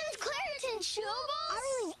 Children's Claritin Chewables?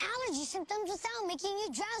 I relieve allergy symptoms without making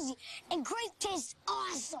you drowsy. And grape tastes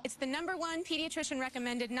awesome. It's the #1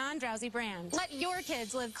 pediatrician-recommended non-drowsy brand. Let your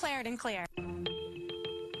kids live Claritin Clear.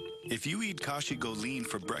 If you eat Kashi Go Lean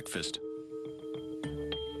for breakfast,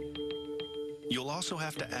 you'll also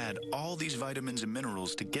have to add all these vitamins and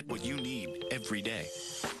minerals to get what you need every day.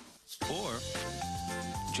 Or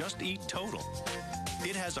just eat Total.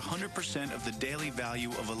 It has 100% of the daily value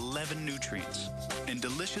of 11 nutrients and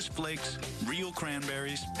delicious flakes, real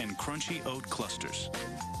cranberries, and crunchy oat clusters.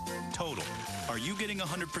 Total. Are you getting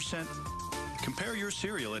 100%? Compare your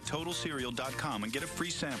cereal at TotalCereal.com and get a free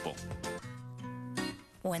sample.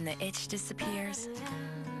 When the itch disappears,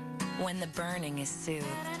 when the burning is soothed,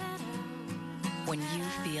 when you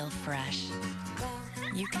feel fresh,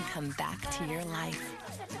 you can come back to your life.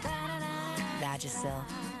 Vagisil.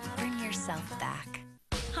 Bring yourself back.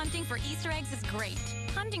 Hunting for Easter eggs is great.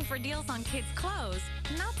 Hunting for deals on kids' clothes,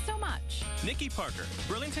 not so much. Nikki Parker,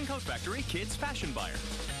 Burlington Coat Factory Kids Fashion Buyer.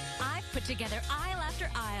 I've put together aisle after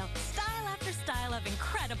aisle, style after style of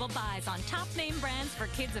incredible buys on top name brands for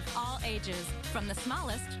kids of all ages, from the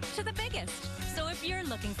smallest to the biggest. So if you're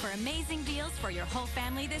looking for amazing deals for your whole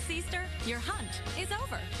family this Easter, your hunt is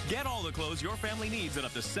over. Get all the clothes your family needs at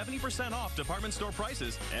up to 70% off department store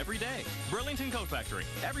prices every day. Burlington Coat Factory.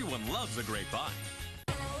 Everyone loves a great buy.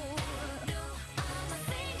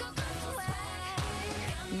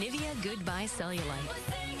 Nivea Goodbye Cellulite.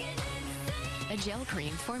 A gel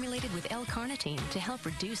cream formulated with L-carnitine to help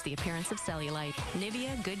reduce the appearance of cellulite.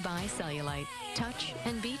 Nivea Goodbye Cellulite. Touch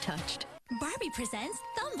and be touched. Barbie presents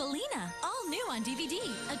Thumbelina, all new on DVD.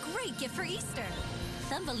 A great gift for Easter.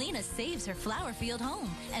 Thumbelina saves her flower field home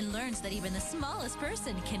and learns that even the smallest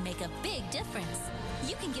person can make a big difference.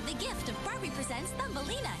 You can give the gift of Barbie presents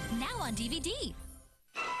Thumbelina, now on DVD.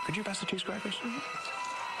 Could you pass the cheese crackers?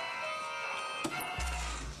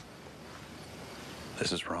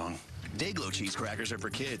 This is wrong. Dayglow cheese crackers are for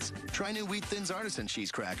kids. Try new Wheat Thins Artisan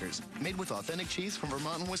cheese crackers, made with authentic cheese from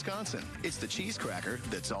Vermont and Wisconsin. It's the cheese cracker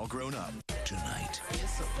that's all grown up. Tonight,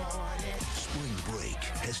 spring break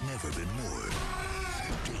has never been more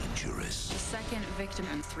dangerous. The second victim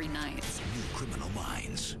in 3 nights. New Criminal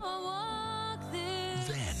Minds.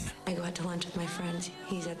 Then I go out to lunch with my friends.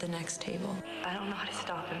 He's at the next table. I don't know how to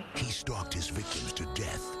stop him. he stalked his victims to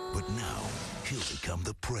death, but now he'll become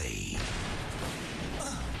the prey.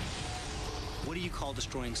 What do you call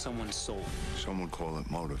destroying someone's soul? Some would call it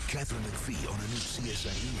motive. Catherine McPhee on a new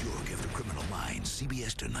CSI New York after Criminal Minds,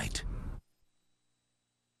 CBS tonight.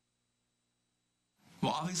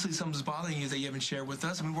 Well, obviously something's bothering you that you haven't shared with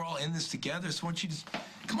us. I mean, we're all in this together, so why don't you just...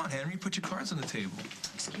 Come on, Henry, put your cards on the table.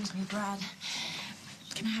 Excuse me, Brad.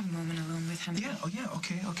 Can I have a moment alone with him? Yeah,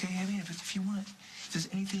 okay. I mean, if you want, if there's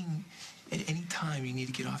anything at any time you need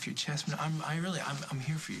to get off your chest, I'm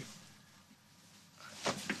here for you.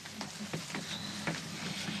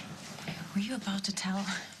 Were you about to tell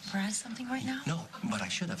Brad something right now? No, but I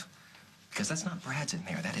should have. Because that's not Brad's in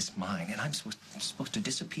there. That is mine. And I'm supposed to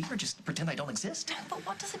disappear, just pretend I don't exist? But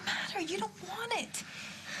what does it matter? You don't want it.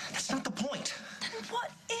 That's not the point. Then what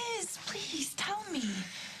is? Please, tell me.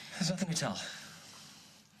 There's nothing to tell.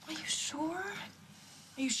 Are you sure?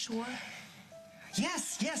 Are you sure?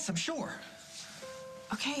 Yes, I'm sure.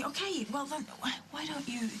 Okay. Well, then, why don't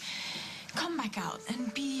you come back out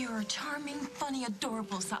and be your charming, funny,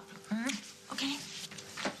 adorable self? Okay?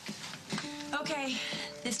 Okay,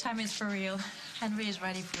 this time is for real. Henry is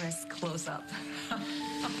ready for his close-up.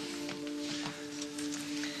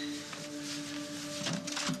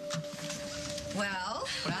 Well,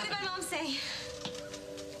 what did my mom say?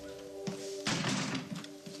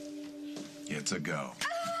 It's a go.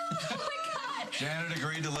 Oh, my God! Janet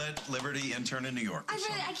agreed to let Liberty intern in New York.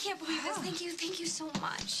 I can't believe this. Thank you so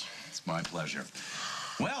much. It's my pleasure.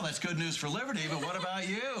 Well, that's good news for Liberty, but what about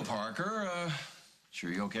you, Parker?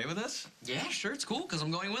 Sure you okay with this? Yeah, sure, it's cool, because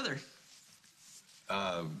I'm going with her.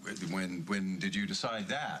 When did you decide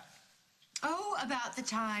that? Oh, about the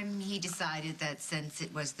time he decided that since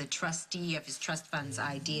it was the trustee of his trust fund's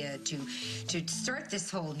idea to start this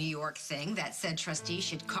whole New York thing, that said trustee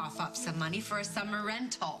should cough up some money for a summer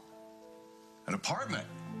rental. An apartment?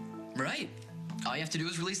 Right. All you have to do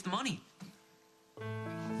is release the money.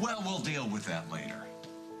 Well, we'll deal with that later.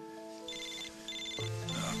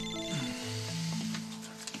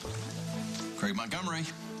 Craig Montgomery.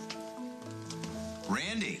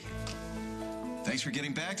 Randy. Thanks for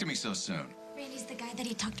getting back to me so soon. Randy's the guy that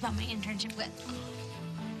he talked about my internship with.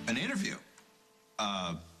 An interview?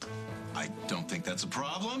 I don't think that's a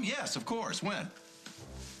problem. Yes, of course. When?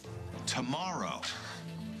 Tomorrow.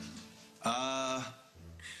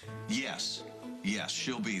 Yes. Yes,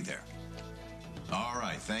 she'll be there. All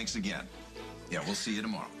right, thanks again. Yeah, we'll see you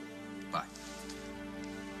tomorrow. Bye.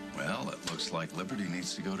 Well, it looks like Liberty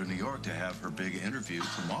needs to go to New York to have her big interview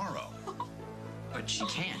tomorrow. But she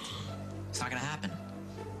can't. It's not gonna happen.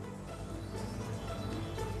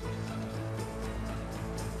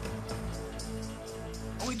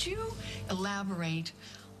 Would you elaborate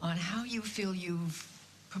on how you feel you've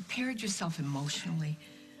prepared yourself emotionally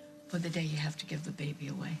for the day you have to give the baby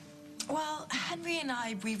away? Well, Henry and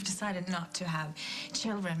I, we've decided not to have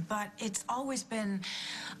children, but it's always been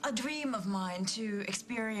a dream of mine to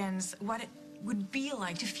experience what it would be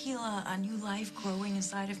like to feel a new life growing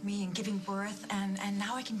inside of me and giving birth, and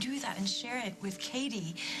now I can do that and share it with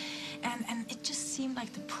Katie. And it just seemed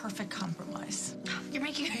like the perfect compromise. You're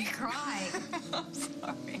making me cry. I'm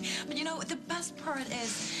sorry. But you know, the best part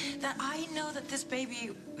is that I know that this baby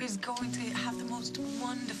is going to have the most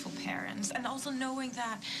wonderful parents, and also knowing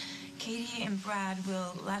that Katie and Brad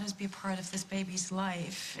will let us be a part of this baby's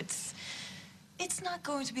life. It's not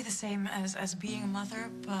going to be the same as being a mother,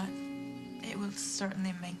 but it will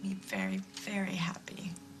certainly make me very, very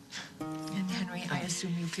happy. And Henry, I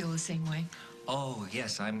assume you feel the same way. Oh,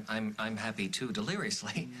 yes, I'm happy too,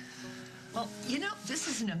 deliriously. Well, you know, this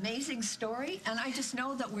is an amazing story, and I just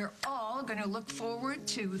know that we're all going to look forward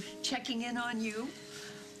to checking in on you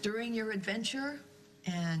during your adventure,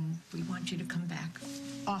 and we want you to come back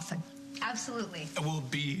often. Absolutely. We'll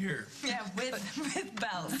be here. Yeah, with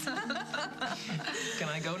bells. Can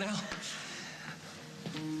I go now?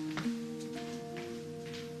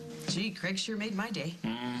 Gee, Craig sure made my day.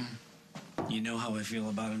 You know how I feel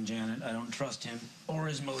about him, Janet. I don't trust him or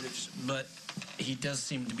his motives, but he does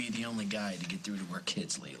seem to be the only guy to get through to our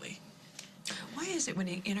kids lately. Why is it when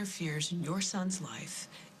he interferes in your son's life,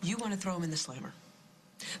 you want to throw him in the slammer?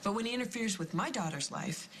 But when he interferes with my daughter's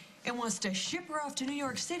life and wants to ship her off to New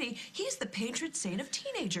York City, he's the patron saint of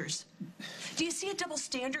teenagers. Do you see a double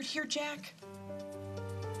standard here, Jack?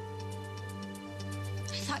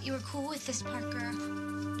 I thought you were cool with this, Parker.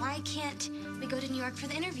 Why can't we go to New York for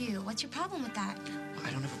the interview? What's your problem with that? I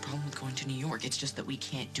don't have a problem with going to New York. It's just that we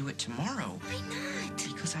can't do it tomorrow. Why not?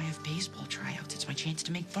 Because I have baseball tryouts. It's my chance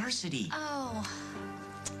to make varsity. Oh.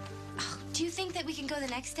 Do you think that we can go the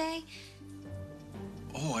next day?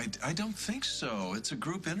 Oh, I don't think so. It's a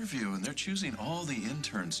group interview, and they're choosing all the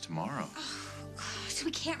interns tomorrow. So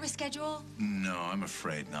we can't reschedule? No, I'm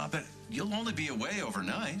afraid not. But you'll only be away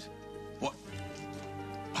overnight. What?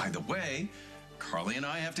 By the way, Carly and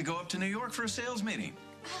I have to go up to New York for a sales meeting.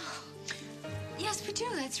 Oh. Yes, we do.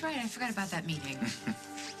 That's right. I forgot about that meeting.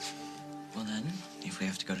 Well then, if we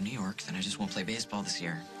have to go to New York, then I just won't play baseball this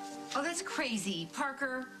year. Oh, that's crazy.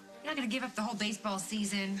 Parker, you're not going to give up the whole baseball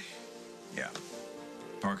season. Yeah.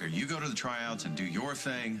 Parker, you go to the tryouts and do your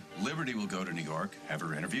thing. Liberty will go to New York, have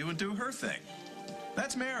her interview, and do her thing.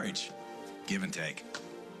 That's marriage. Give and take.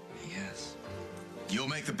 Yes. You'll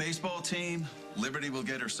make the baseball team, Liberty will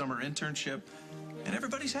get her summer internship, and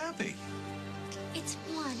everybody's happy. It's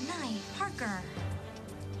one night, Parker.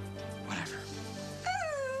 Whatever.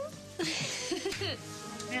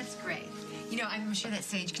 That's great. You know, I'm sure that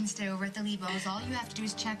Sage can stay over at the Lebos. All you have to do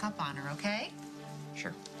is check up on her, okay?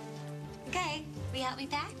 Sure. Okay, will you help me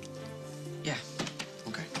pack? Yeah.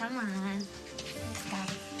 Okay. Come on. Let's go.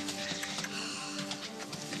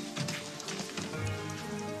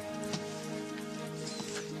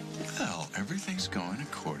 Well, everything's going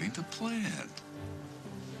according to plan.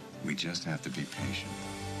 We just have to be patient.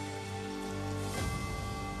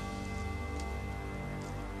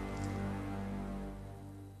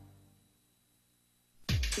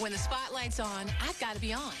 When the spotlight's on, I've got to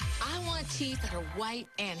be on. I want teeth that are white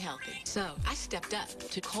and healthy. So I stepped up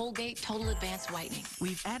to Colgate Total Advanced Whitening.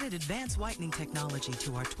 We've added advanced whitening technology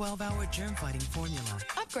to our 12-hour germ-fighting formula.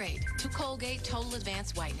 Upgrade to Colgate Total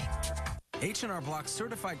Advanced Whitening. H&R Block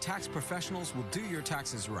certified tax professionals will do your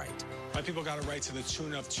taxes right. My people got it right to the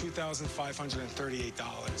tune of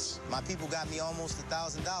 $2,538. My people got me almost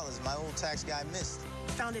 $1,000. My old tax guy missed.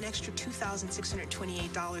 Found an extra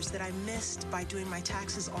 $2,628 that I missed by doing my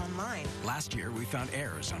taxes online. Last year, we found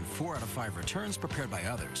errors on 4 out of 5 returns prepared by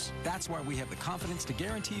others. That's why we have the confidence to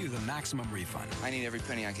guarantee you the maximum refund. I need every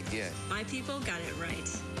penny I could get. My people got it right.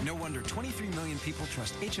 No wonder 23 million people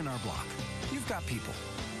trust H&R Block. You've got people.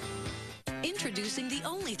 Introducing the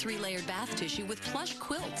only 3-layered bath tissue with plush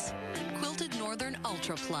quilts. Quilted Northern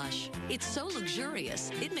Ultra Plush. It's so luxurious,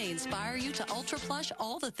 it may inspire you to ultra plush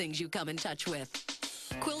all the things you come in touch with.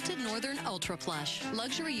 Quilted Northern Ultra Plush.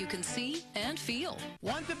 Luxury you can see and feel.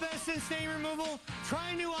 Want the best in stain removal?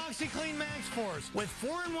 Try new OxyClean Max Force with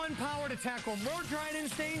 4-in-1 power to tackle more dried-in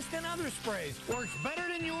stains than other sprays. Works better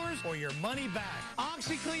than yours or your money back.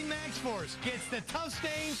 OxyClean Max Force gets the tough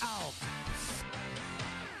stains out.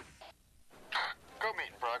 Go meet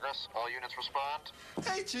in progress. All units respond.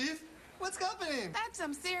 Hey, Chief. What's happening? That's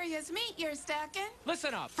some serious meat you're stacking.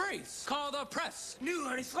 Listen up. Freeze. Call the press. New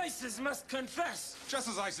honey slices must confess. Just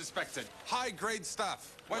as I suspected. High-grade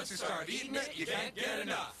stuff. Once you start eating it, you can't get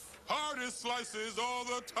enough. Hardest slices all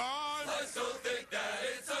the time. Slice so thick that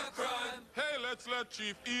it's a crime. Hey, let's let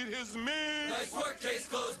Chief eat his meat. Nice work, case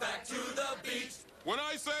closed, back to the beach. When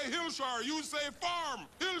I say Hillshire, you say farm.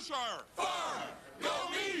 Hillshire. Farm. Go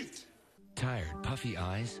meat. Tired, puffy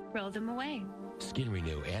eyes? Roll them away. Skin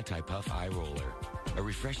Renew Anti-Puff Eye Roller. A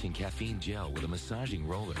refreshing caffeine gel with a massaging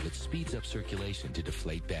roller that speeds up circulation to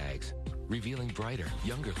deflate bags, revealing brighter,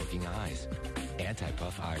 younger-looking eyes.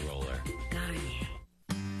 Anti-Puff Eye Roller.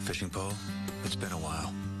 Fishing pole? It's been a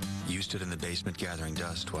while. You stood in the basement gathering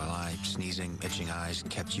dust while I, sneezing, itching eyes,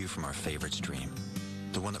 kept you from our favorite stream.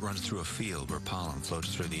 The one that runs through a field where pollen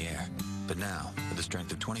floats through the air. But now, with the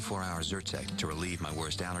strength of 24-hour Zyrtec to relieve my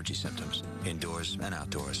worst allergy symptoms, indoors and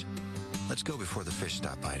outdoors. Let's go before the fish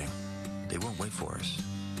stop biting. They won't wait for us.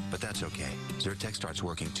 But that's okay. Zyrtec starts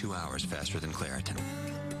working 2 hours faster than Claritin.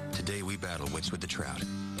 Today we battle wits with the trout.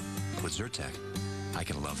 With Zyrtec, I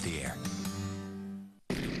can love the air.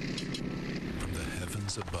 From the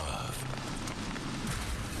heavens above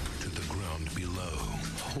to the ground below.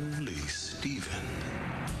 Holy Stephen.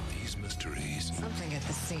 These mysteries Something at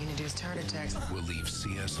the scene induced heart attacks. will leave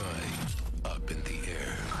CSI up in the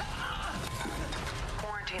air.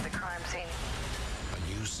 Quarantine the crime scene. A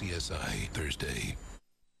new CSI Thursday.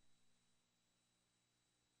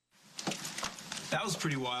 That was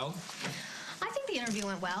pretty wild. I think the interview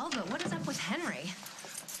went well, but what is up with Henry?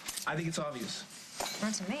 I think it's obvious.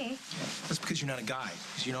 Not to me. That's because you're not a guy.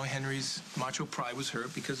 Because, you know, Henry's macho pride was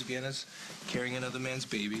hurt because Vienna's carrying another man's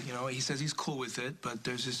baby. You know, he says he's cool with it, but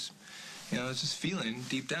there's this, you know, there's this feeling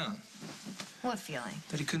deep down What feeling?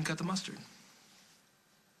 that he couldn't cut the mustard.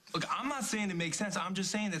 Look, I'm not saying it makes sense. I'm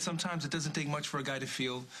just saying that sometimes it doesn't take much for a guy to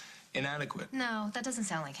feel inadequate. No, that doesn't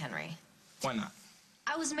sound like Henry. Why not?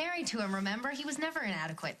 I was married to him, remember? He was never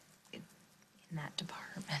inadequate in that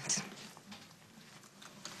department.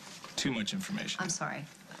 Too much information. I'm sorry.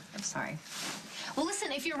 I'm sorry. Well,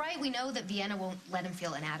 listen, if you're right, we know that Vienna won't let him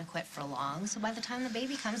feel inadequate for long, so by the time the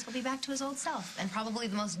baby comes, he'll be back to his old self, and probably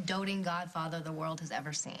the most doting godfather the world has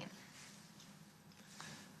ever seen.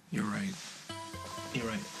 You're right. You're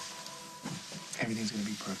right. Everything's gonna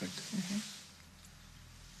be perfect.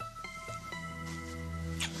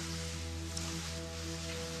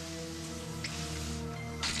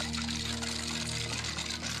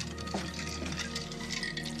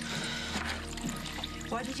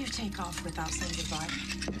 Why did you take off without saying goodbye?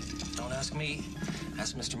 Don't ask me.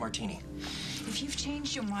 Ask Mr. Martini. If you've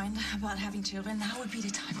changed your mind about having children, now would be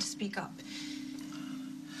the time to speak up.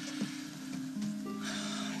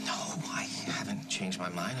 No, I haven't changed my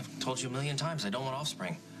mind. I've told you a million times I don't want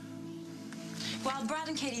offspring. Well, Brad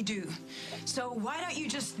and Katie do. So why don't you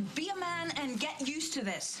just be a man and get used to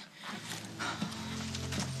this?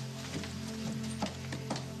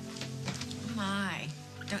 My,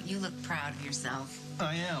 don't you look proud of yourself?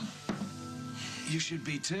 I am. You should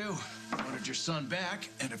be too. I wanted your son back,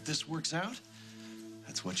 and if this works out,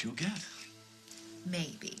 that's what you'll get.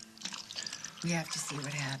 Maybe. We have to see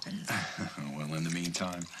what happens. Well, in the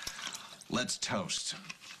meantime, let's toast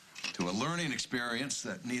to a learning experience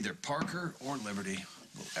that neither Parker or Liberty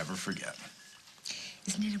will ever forget.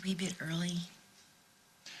 Isn't it a wee bit early?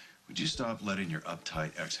 Would you stop letting your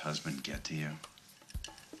uptight ex-husband get to you?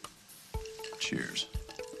 Cheers.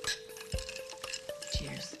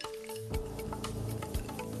 Cheers.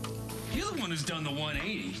 You're the one who's done the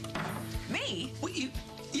 180. Me? Well,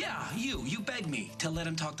 you begged me to let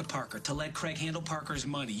him talk to Parker, to let Craig handle Parker's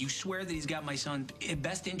money. You swear that he's got my son's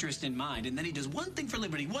best interest in mind, and then he does one thing for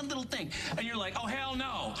Liberty, one little thing, and you're like, oh, hell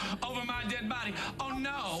no, over my dead body. Oh,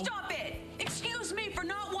 no. Stop it! Excuse me for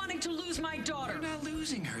not wanting to lose my daughter. You're not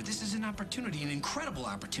losing her. This is an opportunity, an incredible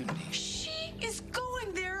opportunity. She is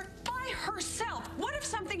going there by herself. What if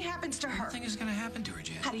something happens to her? Nothing is going to happen to her,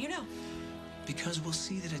 Jan. How do you know? Because we'll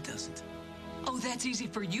see that it doesn't. Oh, that's easy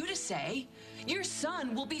for you to say. Your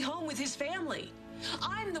son will be home with his family.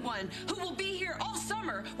 I'm the one who will be here all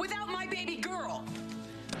summer without my baby girl.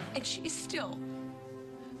 And she is still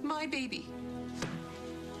my baby.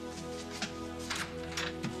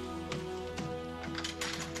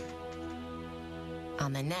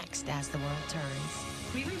 On the next As the World Turns.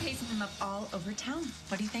 We've been pacing him up all over town.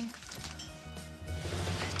 What do you think?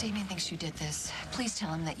 Damien thinks you did this. Please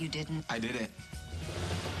tell him that you didn't. I did it.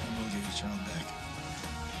 We'll get your child back.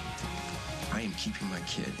 I am keeping my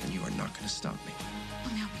kid, and you are not going to stop me.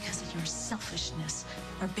 Well, now because of your selfishness,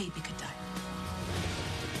 our baby could die.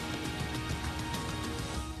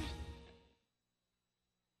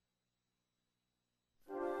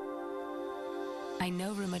 I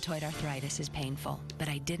know rheumatoid arthritis is painful, but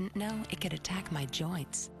I didn't know it could attack my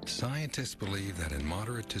joints. Scientists believe that in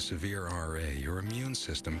moderate to severe RA, your immune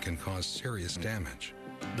system can cause serious damage.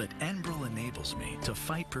 But Enbrel enables me to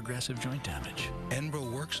fight progressive joint damage.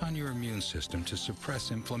 Enbrel works on your immune system to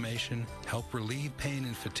suppress inflammation, help relieve pain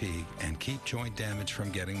and fatigue, and keep joint damage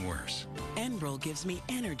from getting worse. Enbrel gives me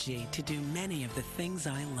energy to do many of the things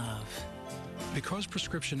I love. Because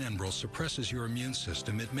prescription Enbrel suppresses your immune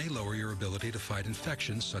system, it may lower your ability to fight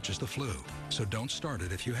infections such as the flu. So don't start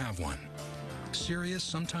it if you have one. Serious,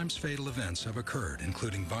 sometimes fatal events have occurred,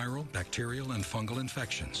 including viral, bacterial, and fungal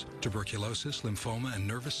infections, tuberculosis, lymphoma, and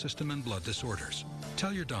nervous system and blood disorders.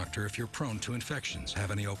 Tell your doctor if you're prone to infections, have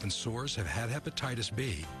any open sores, have had hepatitis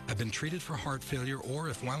B, have been treated for heart failure, or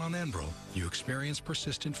if while on Enbrel, you experience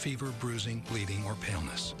persistent fever, bruising, bleeding, or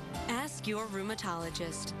paleness. Ask your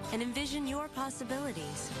rheumatologist and envision your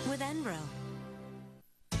possibilities with Enbrel.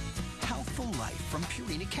 Healthful life from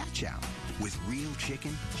Purina Cat Chow. With real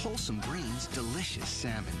chicken, wholesome greens, delicious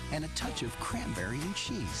salmon, and a touch of cranberry and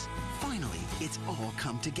cheese. Finally, it's all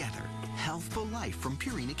come together. Healthful life from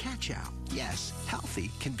Purina Cat Chow. Yes, healthy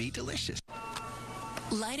can be delicious.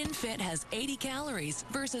 Light and Fit has 80 calories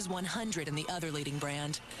versus 100 in the other leading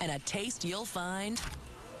brand, and a taste you'll find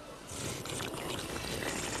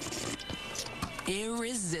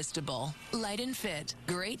irresistible. Light and Fit.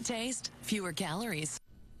 Great taste, fewer calories.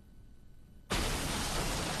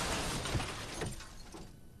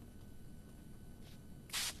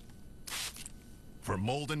 For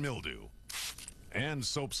mold and mildew and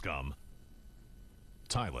soap scum,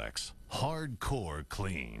 Tilex Hardcore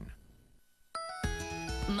Clean.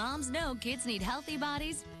 Moms know kids need healthy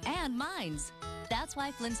bodies and minds. That's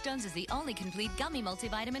why Flintstones is the only complete gummy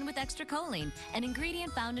multivitamin with extra choline, an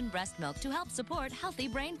ingredient found in breast milk to help support healthy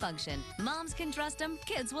brain function. Moms can trust them,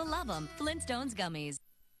 kids will love them. Flintstones Gummies.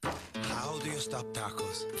 How do you stop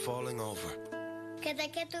tacos falling over? Que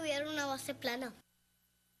tuviera una base plana.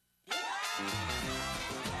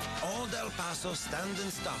 Old El Paso stand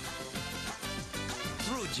and stop.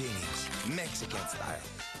 True genius, Mexican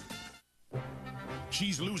style.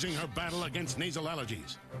 She's losing her battle against nasal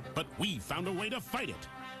allergies, but we found a way to fight it.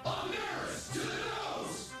 Omneris to the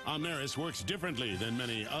nose! Omneris works differently than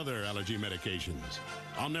many other allergy medications.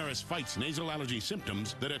 Omneris fights nasal allergy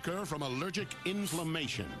symptoms that occur from allergic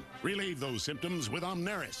inflammation. Relieve those symptoms with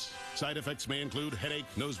Omneris. Side effects may include headache,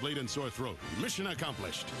 nosebleed, and sore throat. Mission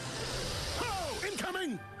accomplished. Oh,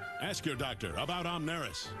 incoming! Ask your doctor about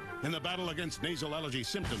Omneris. In the battle against nasal allergy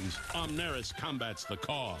symptoms, Omneris combats the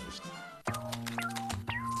cause.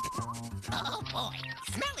 Oh boy,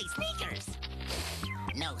 smelly sneakers.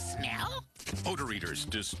 No smell? Odor Eaters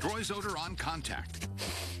destroys odor on contact.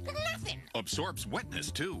 Nothing. Absorbs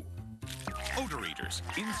wetness too. Odor Eaters,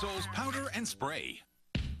 insoles, powder, and spray.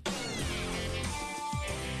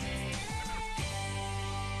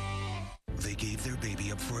 They gave their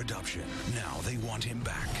baby up for adoption. Now they want him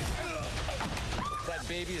back. That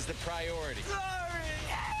baby is the priority.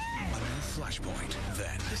 A new flashpoint.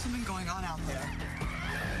 Then there's something going on out there.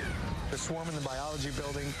 The swarm in the biology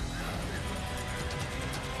building.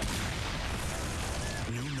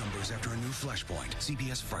 New numbers after a new flashpoint.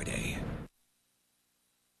 CBS Friday.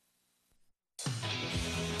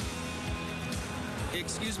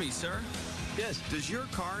 Excuse me, sir? Yes. Does your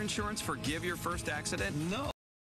car insurance forgive your first accident? No.